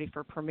can get ready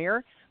for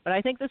premiere. But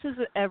I think this is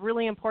a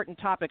really important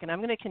topic, and I'm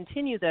going to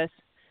continue this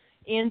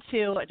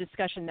into a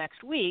discussion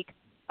next week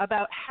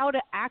about how to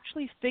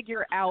actually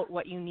figure out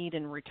what you need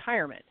in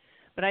retirement.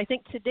 But I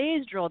think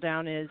today's drill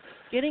down is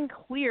getting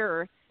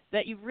clear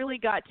that you've really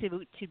got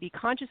to be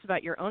conscious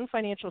about your own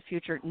financial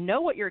future,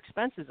 know what your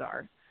expenses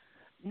are,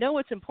 know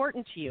what's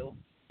important to you,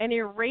 and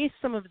erase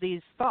some of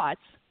these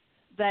thoughts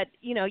that,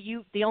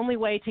 the only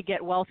way to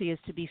get wealthy is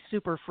to be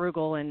super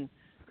frugal and,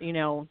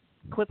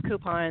 clip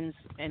coupons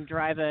and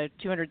drive a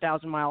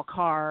 200,000-mile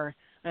car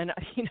and,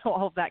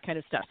 all of that kind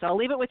of stuff. So I'll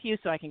leave it with you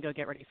so I can go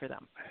get ready for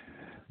them.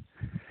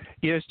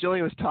 As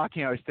Julie was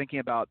talking, I was thinking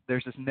about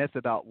there's this myth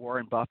about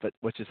Warren Buffett,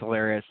 which is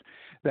hilarious,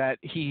 that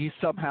he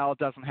somehow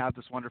doesn't have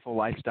this wonderful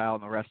lifestyle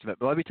and the rest of it.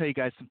 But let me tell you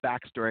guys some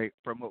backstory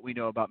from what we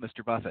know about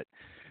Mr. Buffett.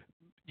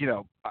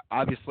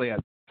 Obviously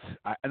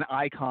an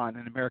icon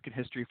in American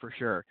history for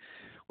sure.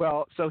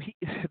 Well, so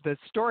the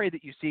story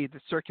that you see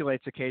that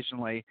circulates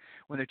occasionally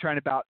when they're trying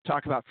to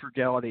talk about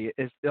frugality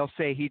is they'll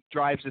say he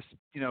drives this,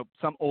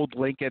 some old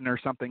Lincoln or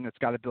something that's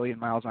got 1 billion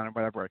miles on it,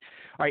 whatever.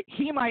 All right,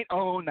 he might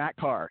own that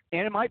car,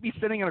 and it might be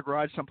sitting in a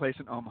garage someplace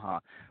in Omaha.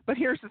 But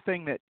here's the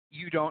thing that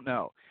you don't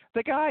know.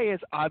 The guy is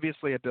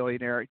obviously a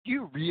billionaire. Do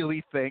you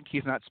really think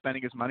he's not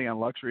spending his money on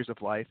luxuries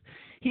of life?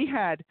 He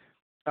had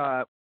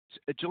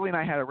Julie and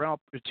I had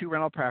two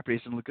rental properties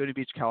in Laguna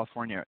Beach,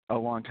 California, a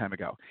long time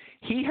ago.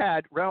 He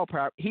had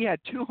he had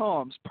 2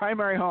 homes,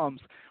 primary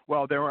homes.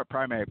 Well, they weren't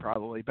primary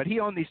probably, but he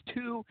owned these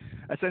 2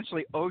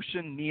 essentially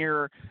ocean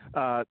near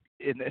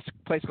in this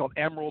place called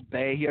Emerald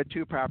Bay. He had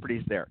 2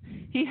 properties there.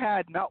 He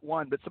had not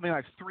one, but something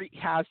like 3. He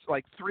has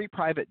like 3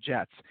 private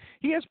jets.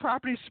 He has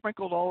properties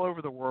sprinkled all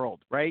over the world,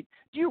 right?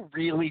 Do you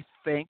really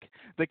think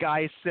the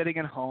guy is sitting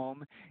at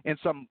home in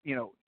some,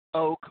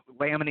 oak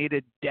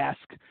laminated desk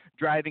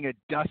driving a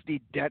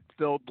dusty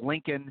dent-filled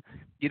Lincoln,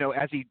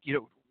 as he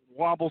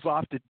wobbles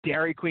off to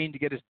Dairy Queen to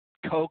get his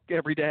Coke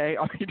every day?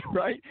 I mean,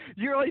 right?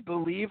 You really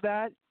believe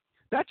that?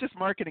 That's just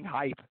marketing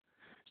hype.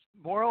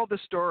 Moral of the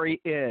story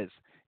is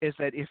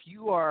that if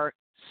you are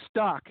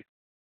stuck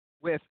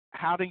with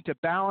having to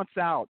balance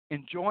out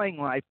enjoying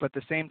life but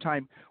at the same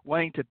time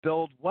wanting to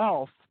build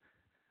wealth,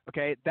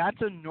 okay, that's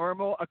a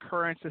normal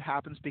occurrence that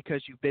happens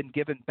because you've been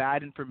given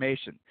bad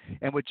information.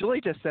 And what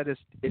Julie just said is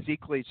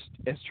equally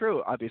as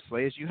true,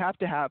 obviously, is you have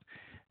to have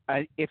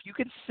if you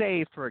can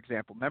save, for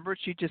example, remember what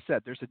she just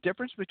said, there's a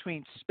difference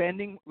between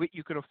spending what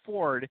you could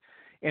afford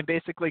and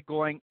basically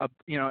going up,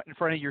 in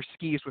front of your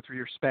skis with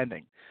your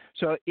spending.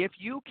 So if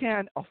you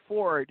can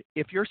afford,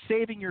 if you're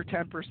saving your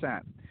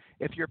 10%,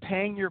 if you're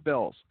paying your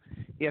bills,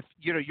 if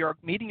you're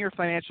meeting your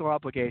financial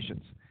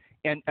obligations,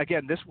 and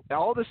again,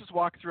 all this is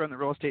walked through on the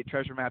Real Estate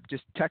Treasure Map.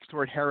 Just text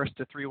word Harris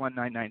to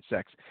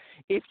 31996.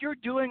 If you're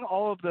doing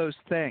all of those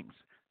things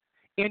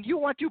and you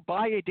want to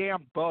buy a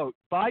damn boat,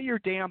 buy your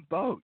damn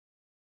boat.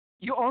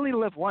 You only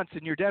live once,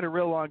 and you're dead a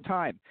real long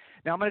time.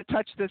 Now, I'm going to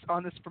touch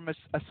on this from a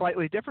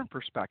slightly different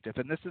perspective,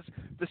 and this is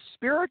the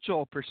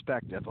spiritual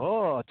perspective.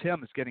 Oh,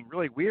 Tim, it's getting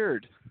really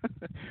weird.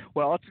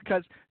 Well, it's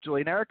because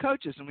Julie and I are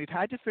coaches, and we've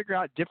had to figure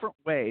out different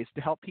ways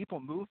to help people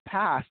move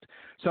past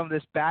some of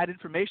this bad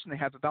information they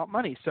have about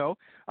money. So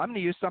I'm going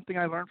to use something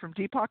I learned from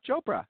Deepak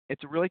Chopra.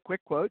 It's a really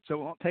quick quote, so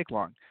it won't take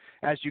long.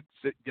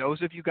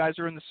 Those of you guys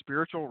who are in the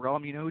spiritual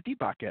realm, you know who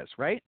Deepak is,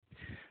 right?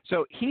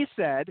 So he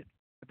said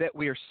that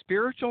we are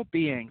spiritual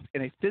beings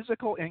in a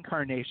physical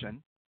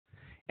incarnation,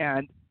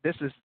 and this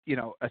is,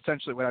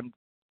 essentially what I'm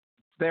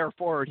there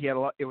forward.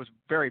 It was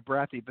very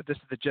breathy, but this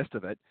is the gist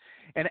of it.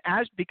 And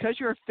because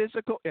you're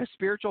a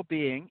spiritual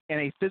being in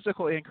a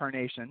physical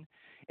incarnation,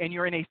 and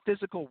you're in a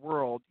physical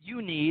world,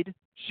 you need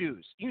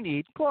shoes, you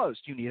need clothes,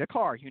 you need a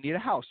car, you need a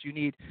house, you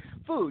need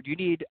food, you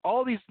need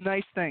all these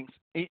nice things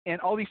and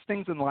all these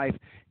things in life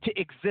to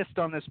exist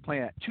on this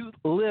planet, to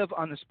live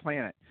on this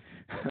planet.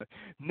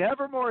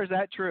 Never more is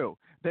that true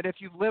that if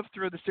you've lived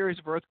through the series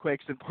of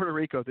earthquakes in Puerto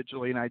Rico that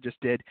Julie and I just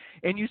did,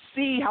 and you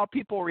see how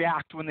people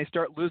react when they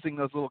start losing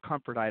those little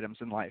comfort items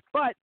in life.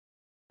 But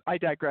I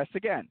digress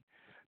again.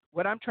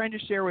 What I'm trying to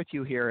share with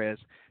you here is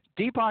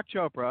Deepak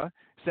Chopra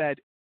said,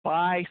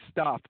 buy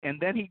stuff. And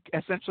then he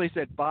essentially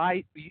said,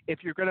 if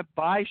you're going to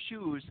buy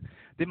shoes,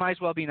 they might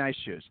as well be nice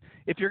shoes.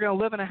 If you're going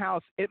to live in a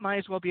house, it might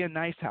as well be a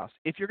nice house.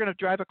 If you're going to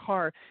drive a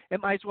car, it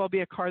might as well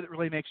be a car that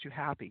really makes you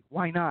happy.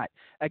 Why not?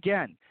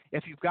 Again,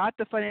 if you've got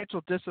the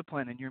financial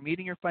discipline and you're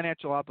meeting your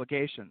financial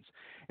obligations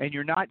and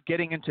you're not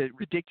getting into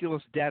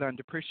ridiculous debt on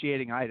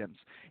depreciating items,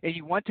 and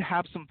you want to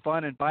have some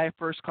fun and buy a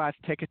first-class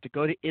ticket to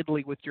go to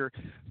Italy with your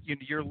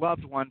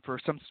loved one for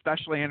some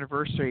special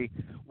anniversary,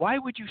 why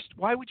would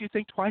you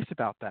think twice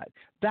about that?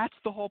 That's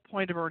the whole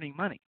point of earning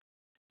money.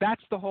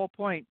 That's the whole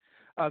point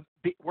of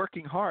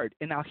working hard.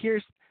 And now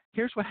here's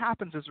what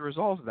happens as a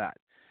result of that.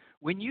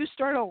 When you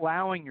start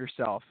allowing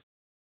yourself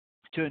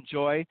to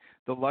enjoy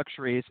the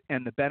luxuries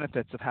and the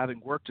benefits of having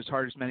worked as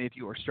hard as many of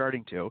you are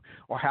starting to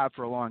or have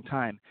for a long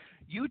time,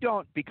 you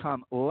don't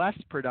become less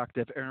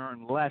productive and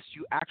earn less.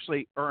 You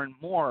actually earn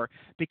more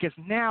because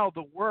now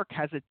the work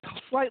has a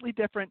slightly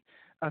different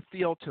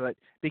feel to it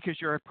because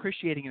you're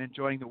appreciating and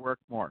enjoying the work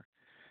more.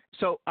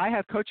 So I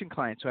have coaching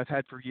clients who I've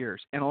had for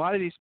years, and a lot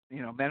of these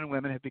men and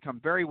women have become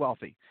very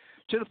wealthy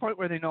to the point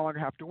where they no longer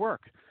have to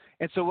work.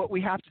 And so what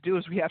we have to do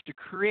is we have to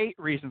create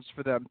reasons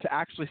for them to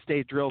actually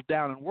stay drilled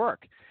down and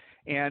work.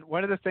 And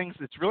one of the things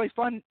that's really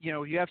fun,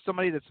 you have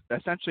somebody that's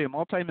essentially a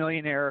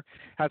multimillionaire,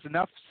 has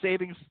enough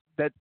savings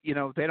that, they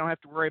don't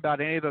have to worry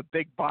about any of the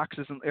big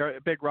boxes and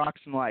big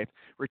rocks in life.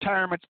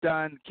 Retirement's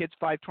done, kids'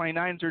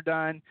 529s are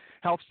done,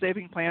 health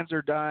saving plans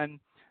are done.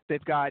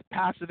 They've got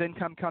passive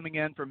income coming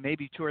in from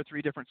maybe 2 or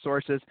 3 different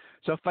sources.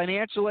 So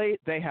financially,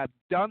 they have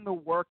done the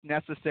work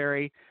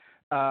necessary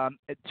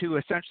to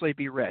essentially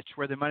be rich,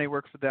 where the money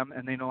works for them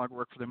and they no longer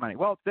work for their money.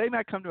 Well, they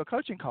might come to a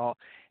coaching call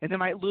and they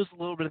might lose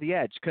a little bit of the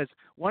edge, because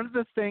one of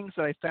the things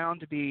that I found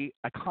to be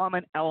a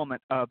common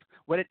element of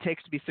what it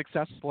takes to be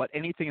successful at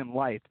anything in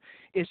life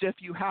is if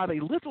you have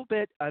a little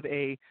bit of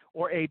a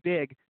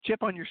big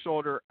chip on your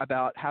shoulder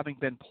about having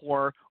been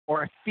poor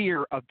or a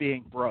fear of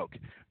being broke.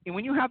 And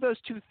when you have those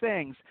two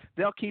things,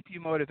 they'll keep you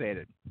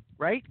motivated,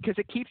 right? Because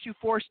it keeps you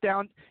forced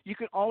down. You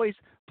can always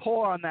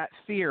pull on that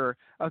fear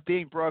of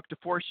being broke to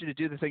force you to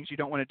do the things you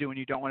don't want to do, and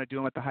you don't want to do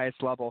them at the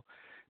highest level.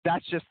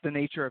 That's just the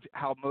nature of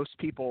how most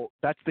people,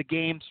 that's the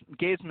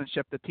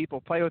gamesmanship that people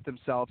play with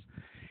themselves.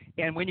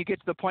 And when you get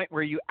to the point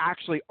where you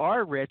actually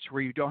are rich,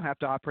 where you don't have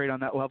to operate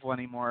on that level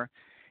anymore,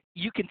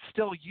 you can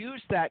still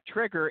use that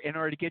trigger in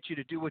order to get you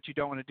to do what you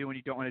don't want to do when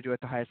you don't want to do it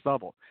at the highest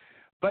level.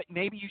 But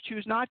maybe you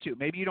choose not to.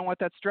 Maybe you don't want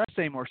that stress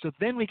anymore. So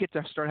then we get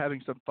to start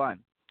having some fun.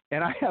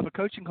 And I have a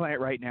coaching client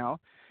right now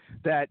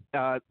that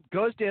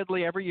goes to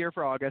Italy every year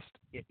for August,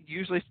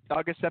 usually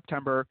August,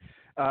 September.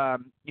 She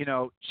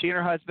and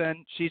her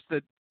husband, she's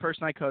the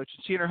person I coach,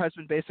 she and her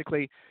husband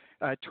basically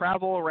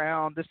travel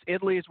around.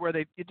 Italy is where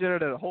they did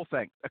the whole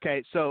thing.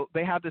 Okay, so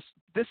they have this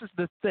is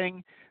the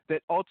thing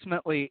that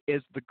ultimately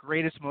is the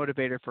greatest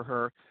motivator for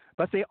her,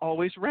 but they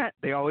always rent.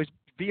 They always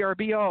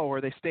VRBO,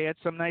 or they stay at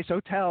some nice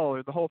hotel,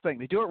 or the whole thing.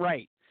 They do it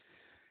right.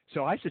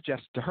 So I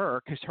suggested to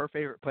her, because her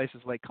favorite place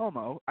is Lake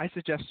Como, I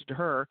suggested to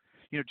her,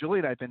 Julie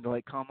and I have been to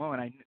Lake Como,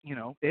 and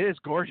it is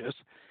gorgeous.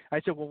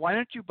 I said, well, why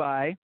don't you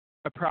buy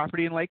a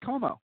property in Lake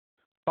Como?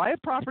 Buy a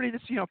property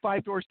that's,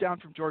 5 doors down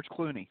from George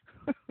Clooney,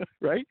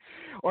 right?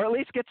 Or at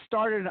least get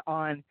started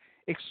on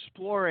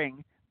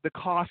exploring the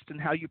cost and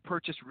how you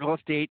purchase real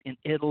estate in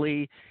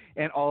Italy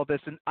and all of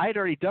this. And I'd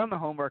already done the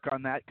homework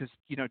on that because,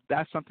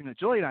 that's something that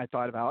Julie and I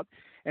thought about.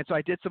 And so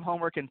I did some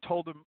homework and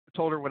told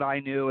her what I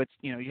knew. It's,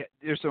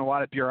 there's a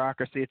lot of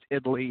bureaucracy. It's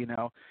Italy,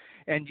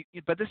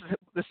 but this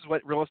is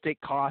what real estate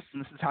costs,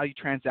 and this is how you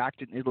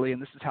transact in Italy,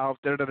 and this is how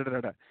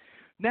da-da-da-da-da.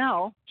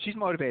 Now she's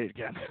motivated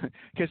again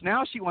because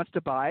now she wants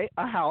to buy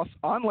a house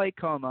on Lake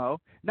Como,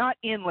 not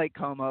in Lake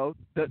Como,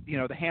 the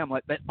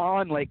hamlet, but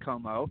on Lake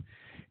Como.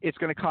 It's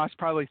going to cost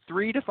probably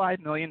 $3 to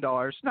 $5 million.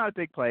 Not a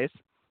big place.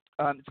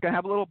 It's going to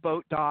have a little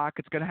boat dock.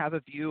 It's going to have a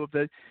view of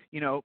the,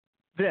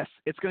 this.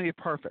 It's going to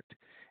be perfect.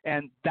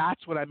 And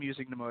that's what I'm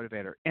using to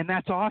motivate her. And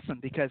that's awesome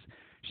because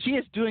she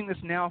is doing this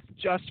now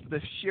just for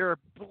the sheer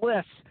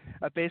bliss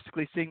of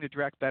basically seeing the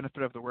direct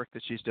benefit of the work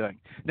that she's doing.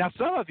 Now,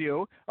 some of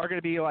you are going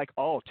to be like,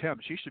 oh, Tim,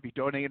 she should be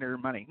donating her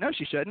money. No,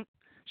 she shouldn't.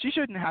 She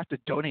shouldn't have to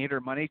donate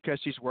her money because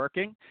she's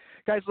working.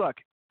 Guys, look,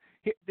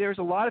 there's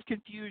a lot of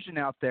confusion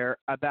out there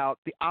about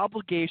the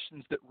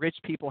obligations that rich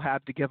people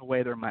have to give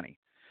away their money.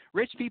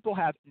 Rich people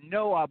have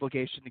no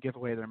obligation to give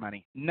away their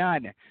money.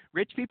 None.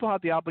 Rich people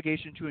have the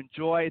obligation to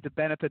enjoy the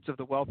benefits of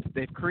the wealth that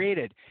they've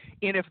created.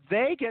 And if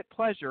they get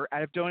pleasure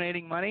out of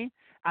donating money,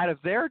 out of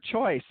their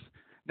choice,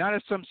 not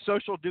as some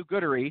social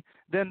do-goodery,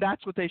 then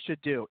that's what they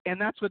should do. And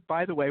that's what,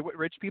 by the way, what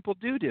rich people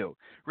do.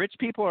 Rich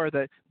people are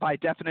by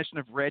definition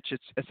of rich,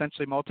 it's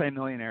essentially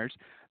multimillionaires.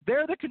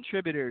 They're the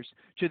contributors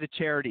to the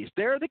charities.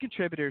 They're the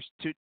contributors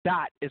to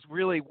that is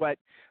really what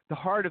the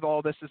heart of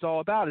all this is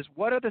all about, is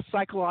what are the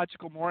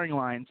psychological mooring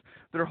lines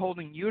that are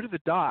holding you to the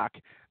dock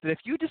that if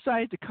you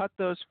decide to cut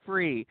those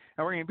free,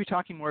 and we're going to be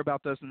talking more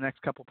about those in the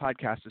next couple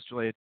podcasts, as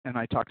Julia and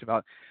I talked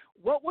about,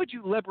 what would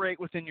you liberate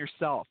within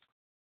yourself?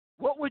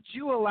 What would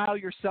you allow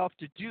yourself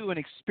to do and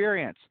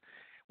experience?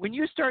 When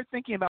you start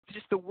thinking about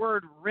just the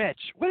word rich,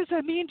 what does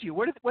that mean to you?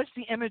 What's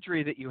the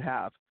imagery that you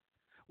have?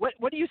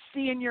 What do you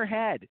see in your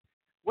head?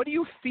 What do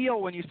you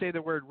feel when you say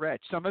the word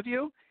rich? Some of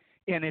you,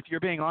 and if you're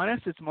being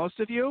honest, it's most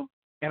of you,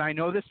 and I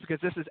know this because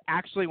this is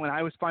actually when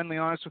I was finally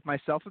honest with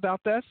myself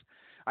about this.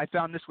 I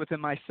found this within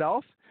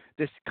myself,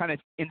 this kind of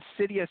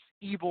insidious,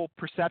 evil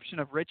perception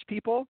of rich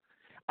people.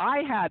 I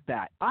had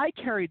that. I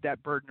carried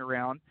that burden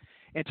around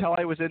until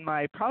I was in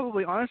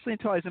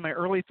until I was in my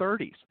early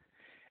 30s.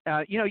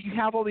 You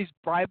have all these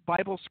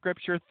Bible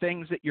scripture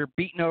things that you're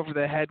beaten over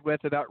the head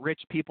with about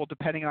rich people,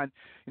 depending on,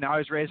 I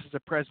was raised as a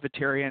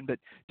Presbyterian, but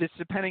just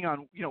depending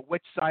on,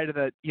 which side of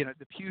the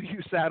pew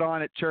you sat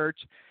on at church,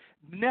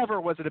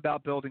 never was it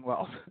about building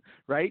wealth,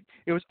 right?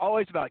 It was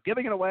always about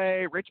giving it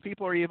away, rich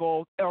people are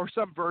evil, or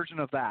some version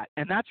of that.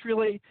 And that's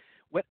really,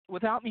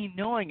 without me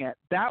knowing it,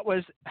 that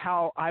was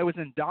how I was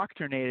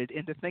indoctrinated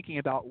into thinking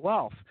about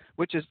wealth,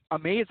 which is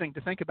amazing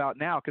to think about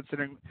now,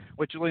 considering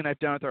what Julie and I have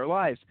done with our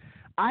lives.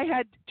 I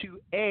had to,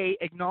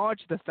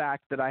 acknowledge the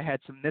fact that I had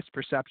some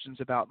misperceptions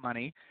about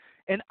money,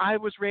 and I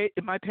was raised,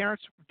 my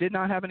parents did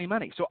not have any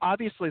money. So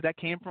obviously that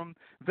came from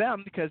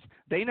them because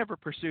they never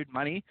pursued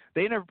money.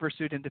 They never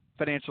pursued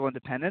financial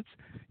independence.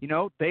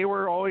 They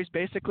were always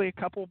basically a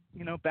couple,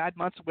 bad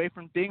months away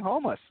from being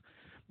homeless.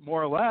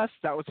 More or less,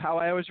 that was how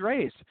I was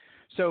raised.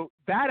 So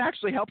that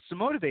actually helps to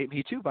motivate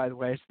me too, by the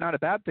way. It's not a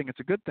bad thing. It's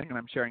a good thing, and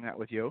I'm sharing that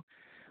with you.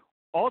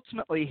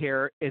 Ultimately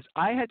here is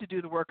I had to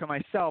do the work on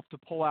myself to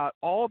pull out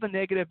all the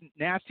negative,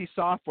 nasty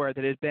software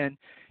that had been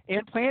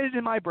implanted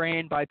in my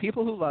brain by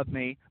people who love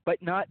me, but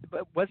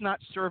was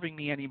not serving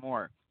me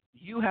anymore.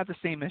 You have the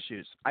same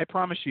issues. I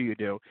promise you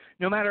do,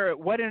 no matter at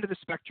what end of the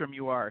spectrum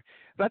you are.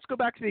 Let's go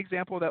back to the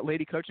example of that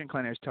lady coaching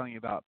client I was telling you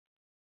about.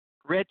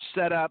 Rich,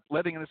 set up,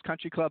 living in this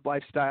country club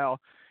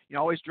lifestyle,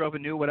 always drove a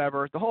new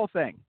whatever, the whole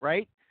thing,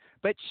 right?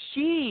 But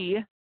she,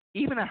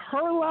 even at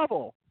her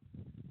level,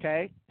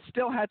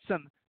 still had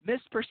some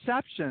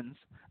misperceptions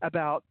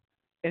about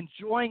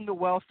enjoying the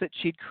wealth that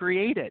she'd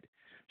created.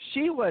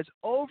 She was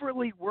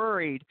overly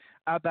worried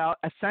about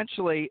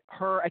essentially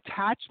her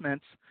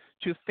attachments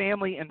to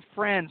family and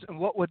friends and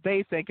what would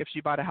they think if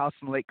she bought a house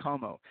in Lake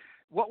Como.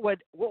 What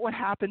would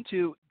happen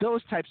to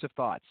those types of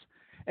thoughts?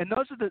 And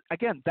those are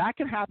again, that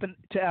can happen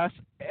to us,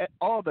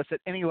 all of us at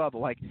any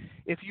level. Like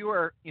if you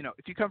are,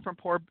 if you come from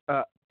poor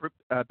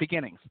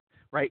beginnings,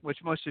 right, which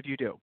most of you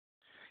do,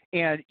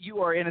 and you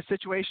are in a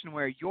situation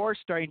where you're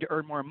starting to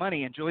earn more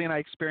money, and Julie and I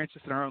experienced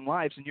this in our own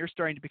lives, and you're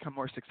starting to become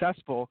more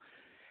successful,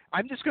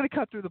 I'm just going to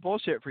cut through the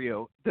bullshit for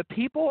you. The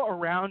people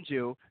around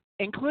you,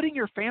 including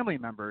your family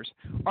members,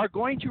 are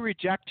going to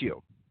reject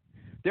you.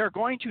 They're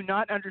going to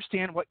not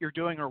understand what you're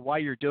doing or why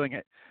you're doing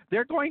it.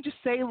 They're going to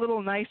say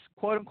little nice,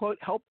 quote-unquote,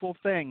 helpful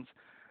things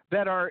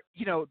that are,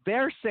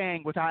 they're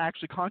saying without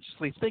actually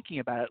consciously thinking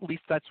about it. At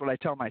least that's what I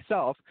tell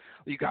myself.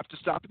 You have to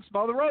stop and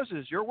smell the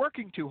roses. You're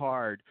working too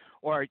hard.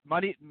 Or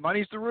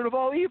money's the root of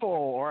all evil.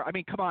 Or,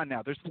 come on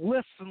now. There's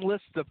lists and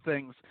lists of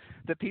things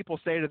that people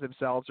say to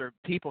themselves, or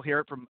people hear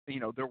it from,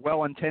 their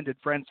well-intended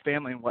friends,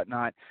 family, and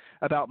whatnot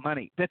about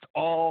money. That's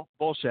all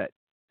bullshit.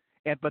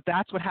 But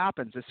that's what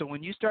happens. So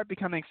when you start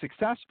becoming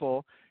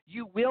successful,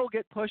 you will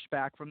get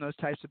pushback from those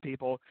types of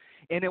people,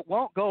 and it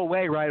won't go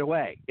away right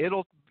away.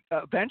 It'll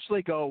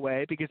eventually go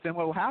away, because then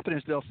what will happen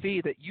is they'll see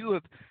that you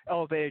have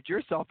elevated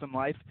yourself in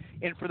life.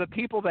 And for the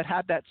people that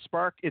had that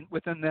spark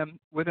within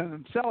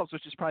themselves,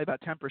 which is probably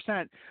about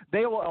 10%,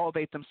 they will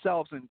elevate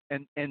themselves,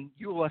 and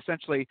you will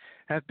essentially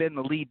have been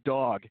the lead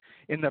dog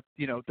in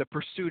the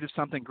pursuit of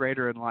something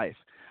greater in life.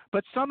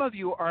 But some of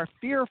you are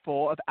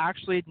fearful of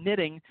actually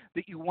admitting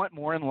that you want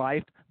more in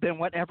life than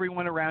what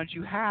everyone around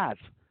you has,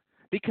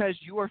 because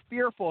you are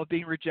fearful of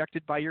being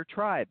rejected by your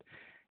tribe.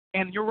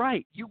 And you're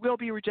right. You will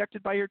be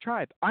rejected by your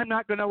tribe. I'm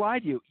not going to lie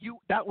to you.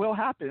 That will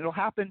happen. It'll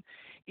happen.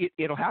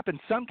 It'll happen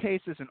some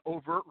cases in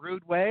overt,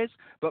 rude ways,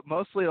 but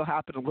mostly it'll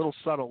happen in little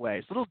subtle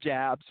ways, little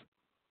jabs.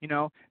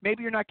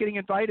 Maybe you're not getting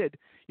invited.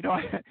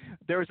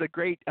 There was a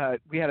great.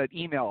 We had an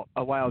email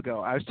a while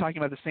ago. I was talking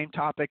about the same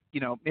topic.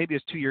 Maybe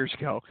it was 2 years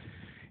ago,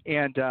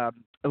 and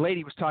a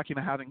lady was talking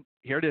about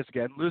here it is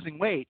again, losing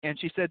weight. And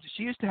she said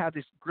she used to have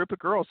this group of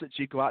girls that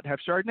she'd go out and have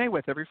Chardonnay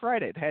with every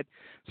Friday. They had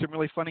some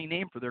really funny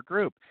name for their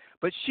group.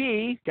 But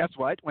she, guess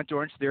what, went to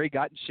Orange Theory,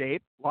 got in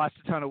shape, lost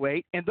a ton of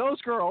weight, and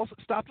those girls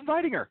stopped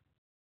inviting her.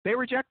 They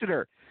rejected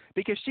her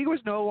because she was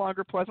no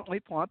longer pleasantly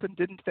plump and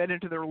didn't fit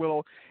into their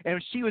little,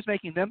 and she was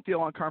making them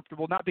feel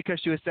uncomfortable, not because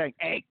she was saying,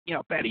 hey,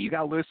 Betty, you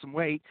got to lose some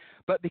weight,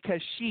 but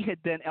because she had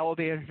then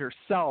elevated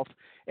herself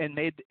and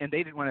they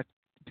didn't want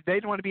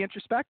to be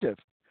introspective.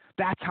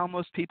 That's how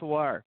most people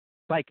are.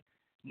 Like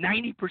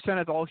 90%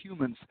 of all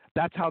humans,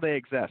 that's how they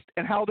exist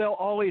and how they'll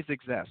always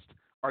exist.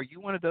 Are you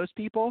one of those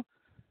people?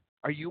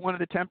 Are you one of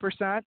the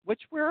 10%?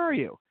 Where are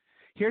you?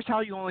 Here's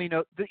how you only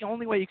know. The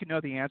only way you can know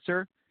the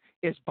answer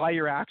is by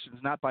your actions,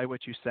 not by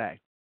what you say.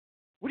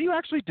 What are you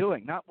actually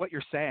doing? Not what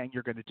you're saying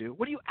you're going to do.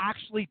 What are you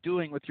actually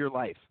doing with your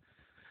life?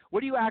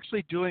 What are you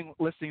actually doing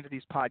listening to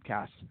these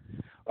podcasts?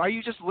 Are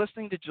you just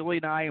listening to Julie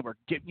and I, and we're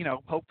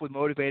hopefully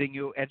motivating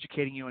you,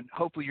 educating you, and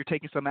hopefully you're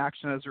taking some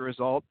action as a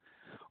result?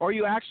 Or are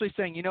you actually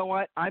saying, you know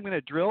what, I'm going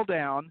to drill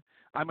down.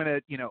 I'm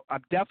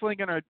definitely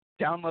going to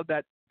download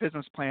that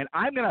business plan.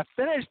 I'm going to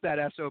finish that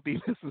SOB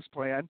business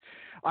plan.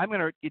 I'm going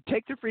to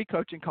take the free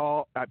coaching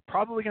call. I'm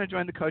probably going to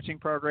join the coaching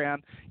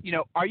program.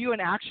 Are you an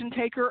action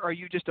taker, or are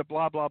you just a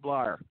blah, blah,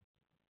 blah?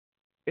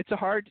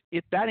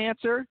 That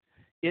answer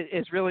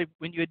is really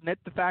when you admit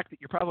the fact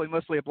that you're probably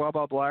mostly a blah,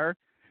 blah, blah.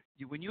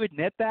 When you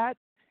admit that,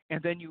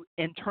 and then you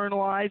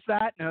internalize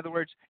that, in other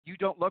words, you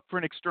don't look for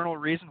an external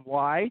reason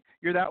why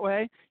you're that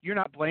way. You're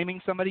not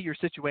blaming somebody, your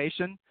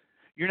situation.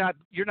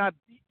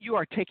 You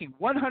are taking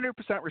 100%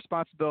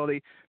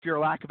 responsibility for your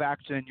lack of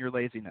action and your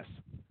laziness.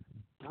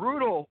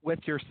 Brutal with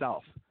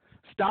yourself.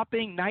 Stop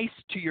being nice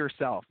to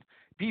yourself.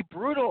 Be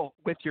brutal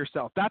with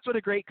yourself. That's what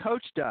a great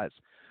coach does.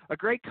 A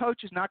great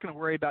coach is not going to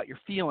worry about your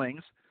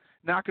feelings,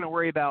 not going to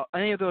worry about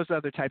any of those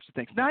other types of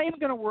things. Not even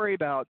going to worry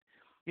about,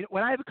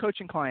 when I have a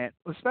coaching client,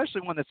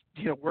 especially one that's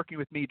working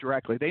with me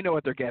directly, they know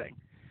what they're getting.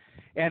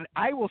 And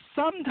I will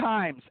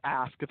sometimes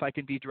ask if I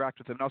can be direct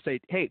with them. And I'll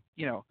say, hey,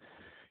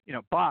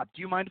 Bob,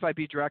 do you mind if I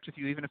be direct with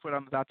you, even if what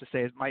I'm about to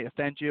say might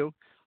offend you?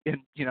 And,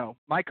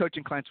 my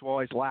coaching clients will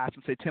always laugh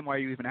and say, Tim, why are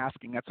you even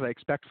asking? That's what I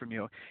expect from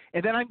you.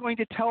 And then I'm going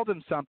to tell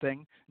them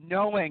something,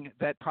 knowing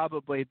that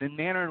probably the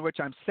manner in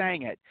which I'm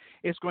saying it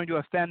is going to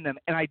offend them.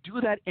 And I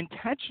do that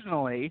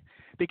intentionally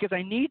because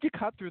I need to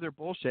cut through their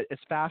bullshit as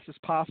fast as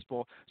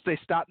possible so they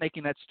stop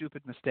making that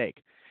stupid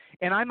mistake.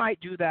 And I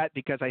might do that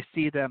because I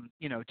see them,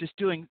 just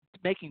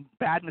making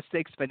bad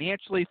mistakes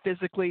financially,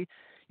 physically.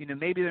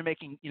 Maybe they're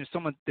making,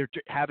 they're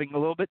having a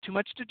little bit too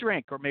much to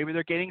drink, or maybe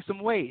they're gaining some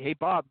weight. Hey,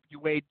 Bob, you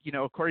weighed,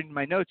 according to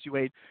my notes, you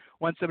weighed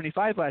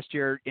 175 last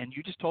year, and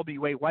you just told me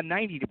you weigh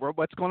 190.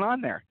 What's going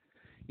on there?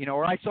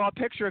 Or I saw a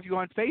picture of you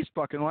on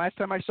Facebook, and the last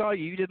time I saw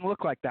you, you didn't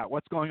look like that.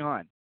 What's going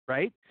on,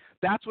 right?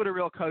 That's what a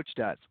real coach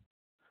does.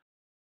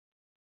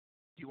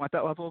 Do you want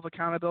that level of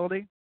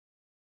accountability?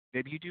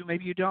 Maybe you do,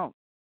 maybe you don't.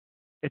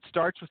 It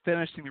starts with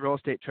finishing the real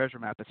estate treasure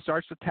map. It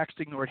starts with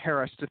texting the word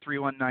Harris to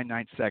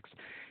 31996.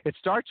 It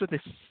starts with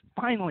this,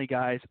 finally,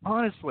 guys,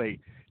 honestly,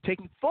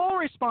 taking full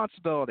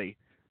responsibility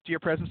to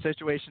your present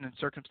situation and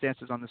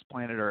circumstances on this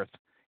planet Earth.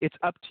 It's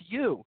up to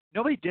you.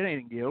 Nobody did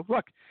anything to you.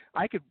 Look,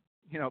 I could,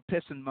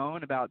 piss and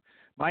moan about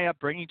my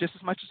upbringing just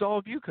as much as all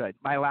of you could.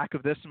 My lack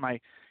of this and my,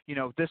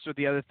 this or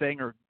the other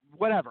thing or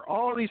whatever.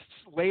 All these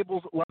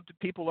labels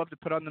people love to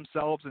put on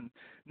themselves, and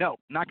no,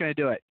 not going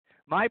to do it.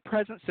 My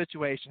present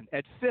situation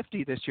at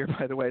 50 this year,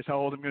 by the way, is how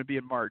old I'm going to be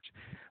in March.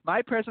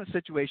 My present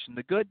situation,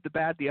 the good, the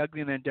bad, the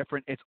ugly, and the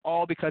indifferent, it's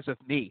all because of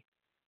me.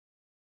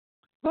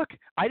 Look,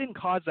 I didn't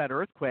cause that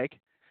earthquake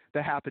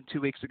that happened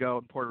 2 weeks ago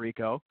in Puerto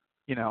Rico.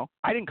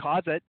 I didn't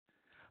cause it,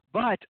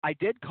 but I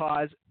did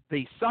cause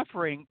the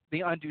suffering,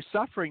 the undue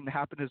suffering that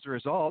happened as a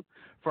result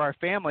for our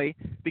family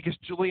because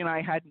Julie and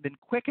I hadn't been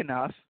quick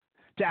enough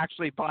to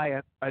actually buy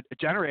a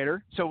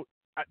generator. So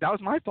that was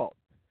my fault.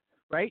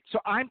 Right? So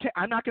I'm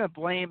not going to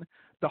blame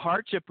the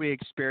hardship we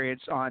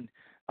experienced on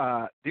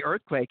the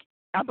earthquake.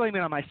 I'm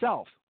blaming it on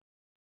myself.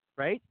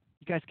 Right?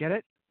 You guys get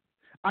it?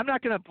 I'm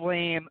not going to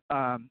blame,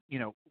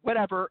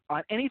 whatever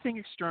on anything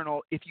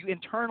external. If you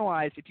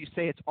internalize, if you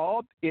say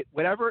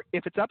whatever,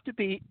 if it's up to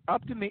me,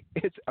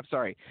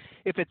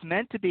 if it's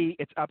meant to be,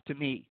 it's up to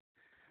me.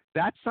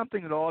 That's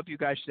something that all of you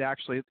guys should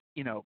actually,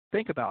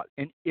 think about.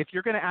 And if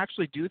you're going to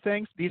actually do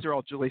things, these are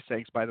all Julie's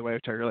sayings, by the way,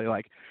 which I really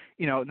like.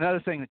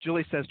 Another thing that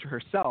Julie says to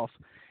herself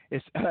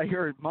is, I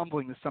hear her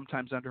mumbling this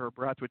sometimes under her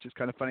breath, which is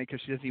kind of funny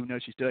because she doesn't even know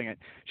she's doing it.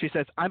 She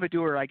says, I'm a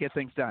doer, I get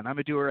things done. I'm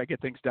a doer, I get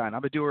things done.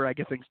 I'm a doer, I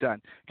get things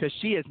done. Because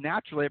she is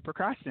naturally a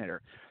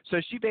procrastinator. So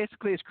she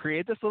basically has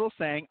created this little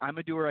saying, I'm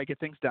a doer, I get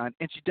things done.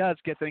 And she does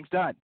get things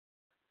done,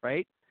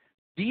 right?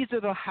 These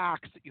are the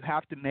hacks that you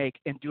have to make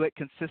and do it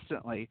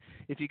consistently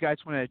if you guys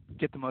want to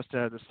get the most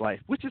out of this life,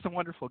 which is a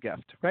wonderful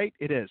gift, right?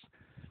 It is.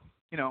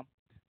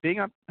 Being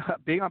on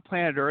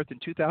planet Earth in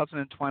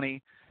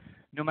 2020,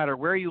 no matter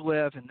where you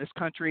live in this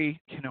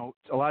country,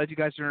 a lot of you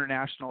guys are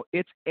international,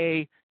 it's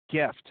a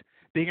gift.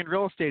 Being in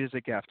real estate is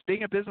a gift.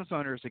 Being a business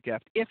owner is a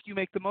gift if you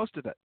make the most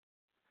of it.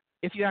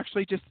 If you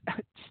actually just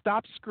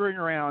stop screwing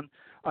around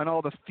on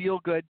all the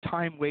feel-good,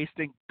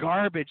 time-wasting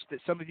garbage that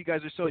some of you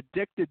guys are so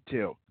addicted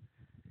to,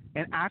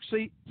 and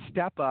actually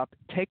step up,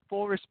 take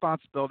full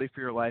responsibility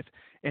for your life,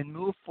 and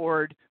move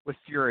forward with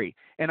fury.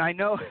 And I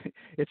know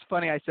it's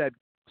funny I said,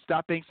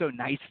 stop being so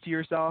nice to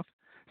yourself.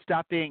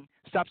 Stop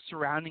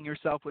surrounding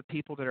yourself with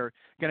people that are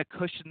going to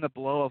cushion the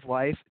blow of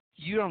life.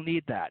 You don't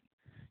need that.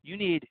 You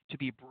need to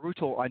be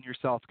brutal on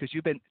yourself because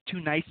you've been too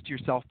nice to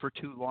yourself for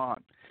too long.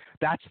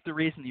 That's the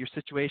reason your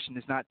situation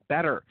is not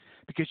better,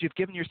 because you've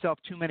given yourself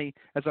too many,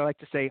 as I like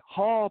to say,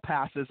 hall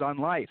passes on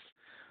life.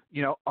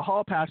 A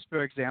hall pass,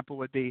 for example,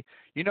 would be,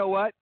 you know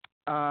what?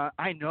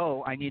 I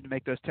know I need to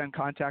make those 10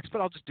 contacts,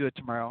 but I'll just do it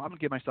tomorrow. I'm going to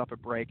give myself a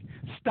break.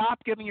 Stop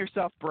giving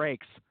yourself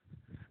breaks.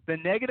 The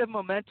negative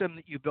momentum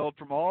that you build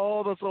from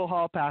all those little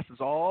hall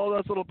passes, all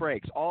those little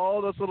breaks, all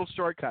those little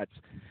shortcuts,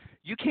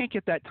 you can't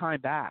get that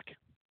time back.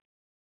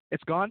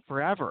 It's gone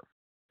forever.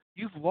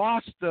 You've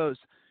lost those,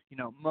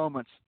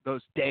 moments,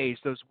 those days,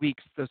 those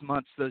weeks, those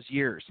months, those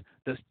years,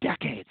 those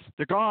decades.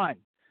 They're gone.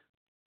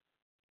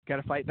 You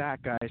got to fight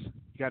back, guys.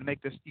 You got to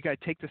make this. You got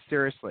to take this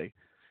seriously.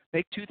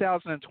 Make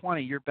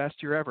 2020 your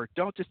best year ever.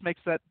 Don't just make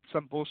that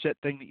some bullshit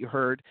thing that you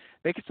heard.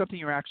 Make it something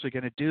you're actually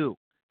going to do.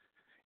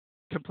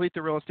 Complete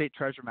the real estate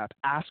treasure map.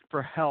 Ask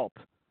for help.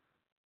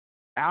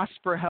 Ask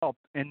for help,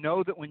 and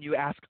know that when you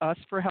ask us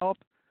for help,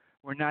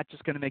 we're not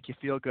just going to make you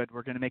feel good.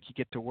 We're going to make you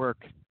get to work.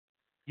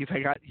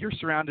 You're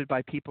surrounded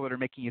by people that are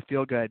making you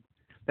feel good.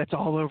 That's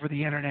all over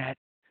the internet.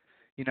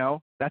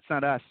 That's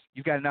not us.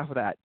 You've got enough of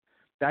that.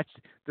 That's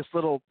this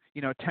little,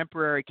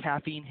 temporary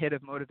caffeine hit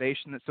of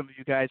motivation that some of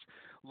you guys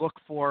look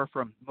for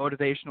from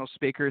motivational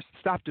speakers.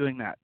 Stop doing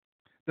that.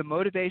 The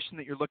motivation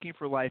that you're looking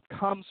for life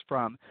comes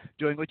from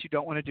doing what you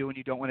don't want to do and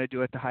you don't want to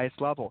do at the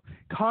highest level.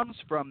 Comes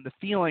from the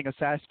feeling of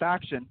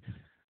satisfaction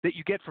that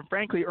you get from,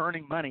 frankly,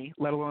 earning money,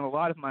 let alone a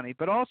lot of money,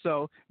 but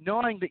also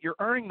knowing that you're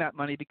earning that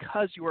money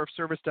because you are of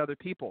service to other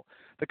people.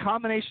 The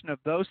combination of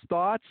those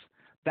thoughts,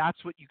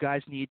 that's what you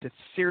guys need to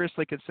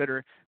seriously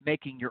consider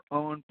making your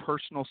own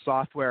personal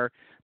software.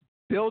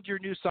 Build your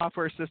new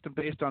software system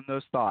based on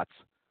those thoughts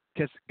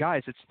because,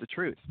 guys, it's the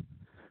truth.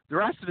 The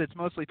rest of it's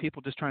mostly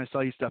people just trying to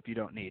sell you stuff you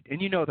don't need. And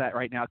you know that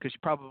right now because you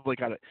probably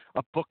got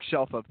a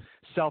bookshelf of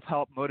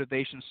self-help,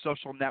 motivation,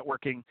 social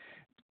networking,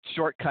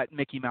 shortcut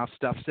Mickey Mouse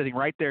stuff sitting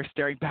right there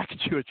staring back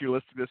at you as you're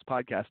listening to this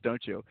podcast,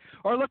 don't you?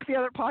 Or look at the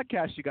other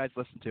podcasts you guys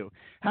listen to.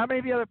 How many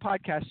of the other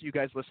podcasts you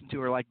guys listen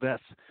to are like this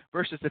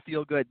versus the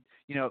feel-good,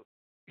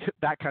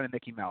 that kind of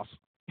Mickey Mouse?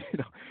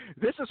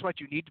 This is what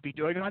you need to be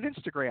doing on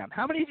Instagram.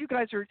 How many of you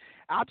guys are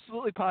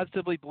absolutely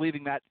positively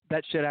believing that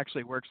shit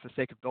actually works for the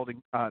sake of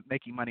building,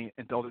 making money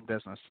and building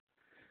business?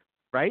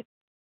 Right?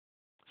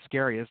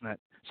 Scary, isn't it?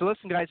 So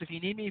listen, guys, if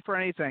you need me for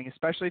anything,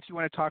 especially if you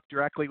want to talk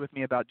directly with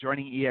me about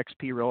joining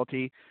eXp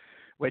Realty,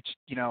 which,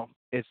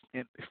 is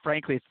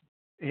frankly,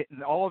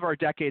 in all of our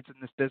decades in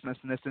this business,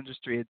 in this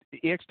industry,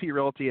 eXp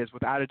Realty is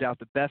without a doubt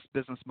the best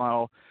business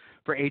model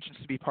for agents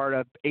to be part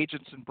of.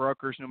 Agents and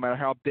brokers, no matter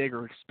how big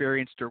or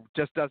experienced or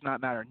just does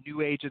not matter.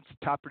 New agents,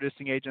 top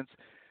producing agents.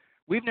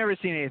 We've never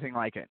seen anything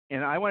like it,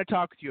 and I want to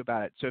talk with you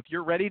about it. So if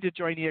you're ready to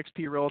join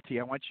eXp Realty,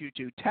 I want you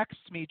to text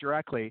me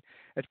directly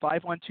at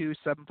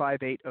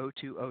 512-758-0206.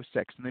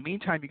 In the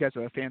meantime, you guys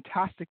have a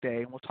fantastic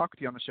day, and we'll talk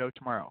with you on the show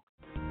tomorrow.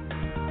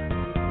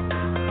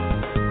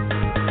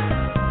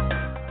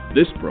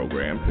 This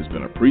program has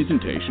been a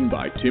presentation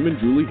by Tim and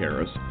Julie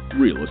Harris,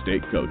 Real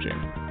Estate Coaching.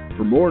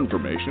 For more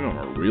information on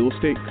our real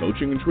estate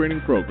coaching and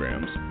training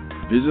programs,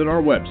 visit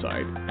our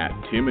website at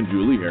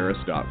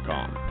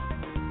timandjulieharris.com.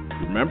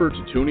 Remember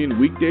to tune in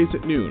weekdays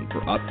at noon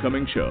for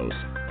upcoming shows.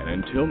 And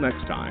until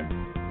next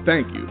time,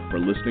 thank you for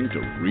listening to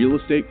Real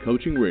Estate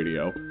Coaching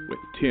Radio with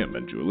Tim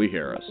and Julie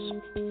Harris.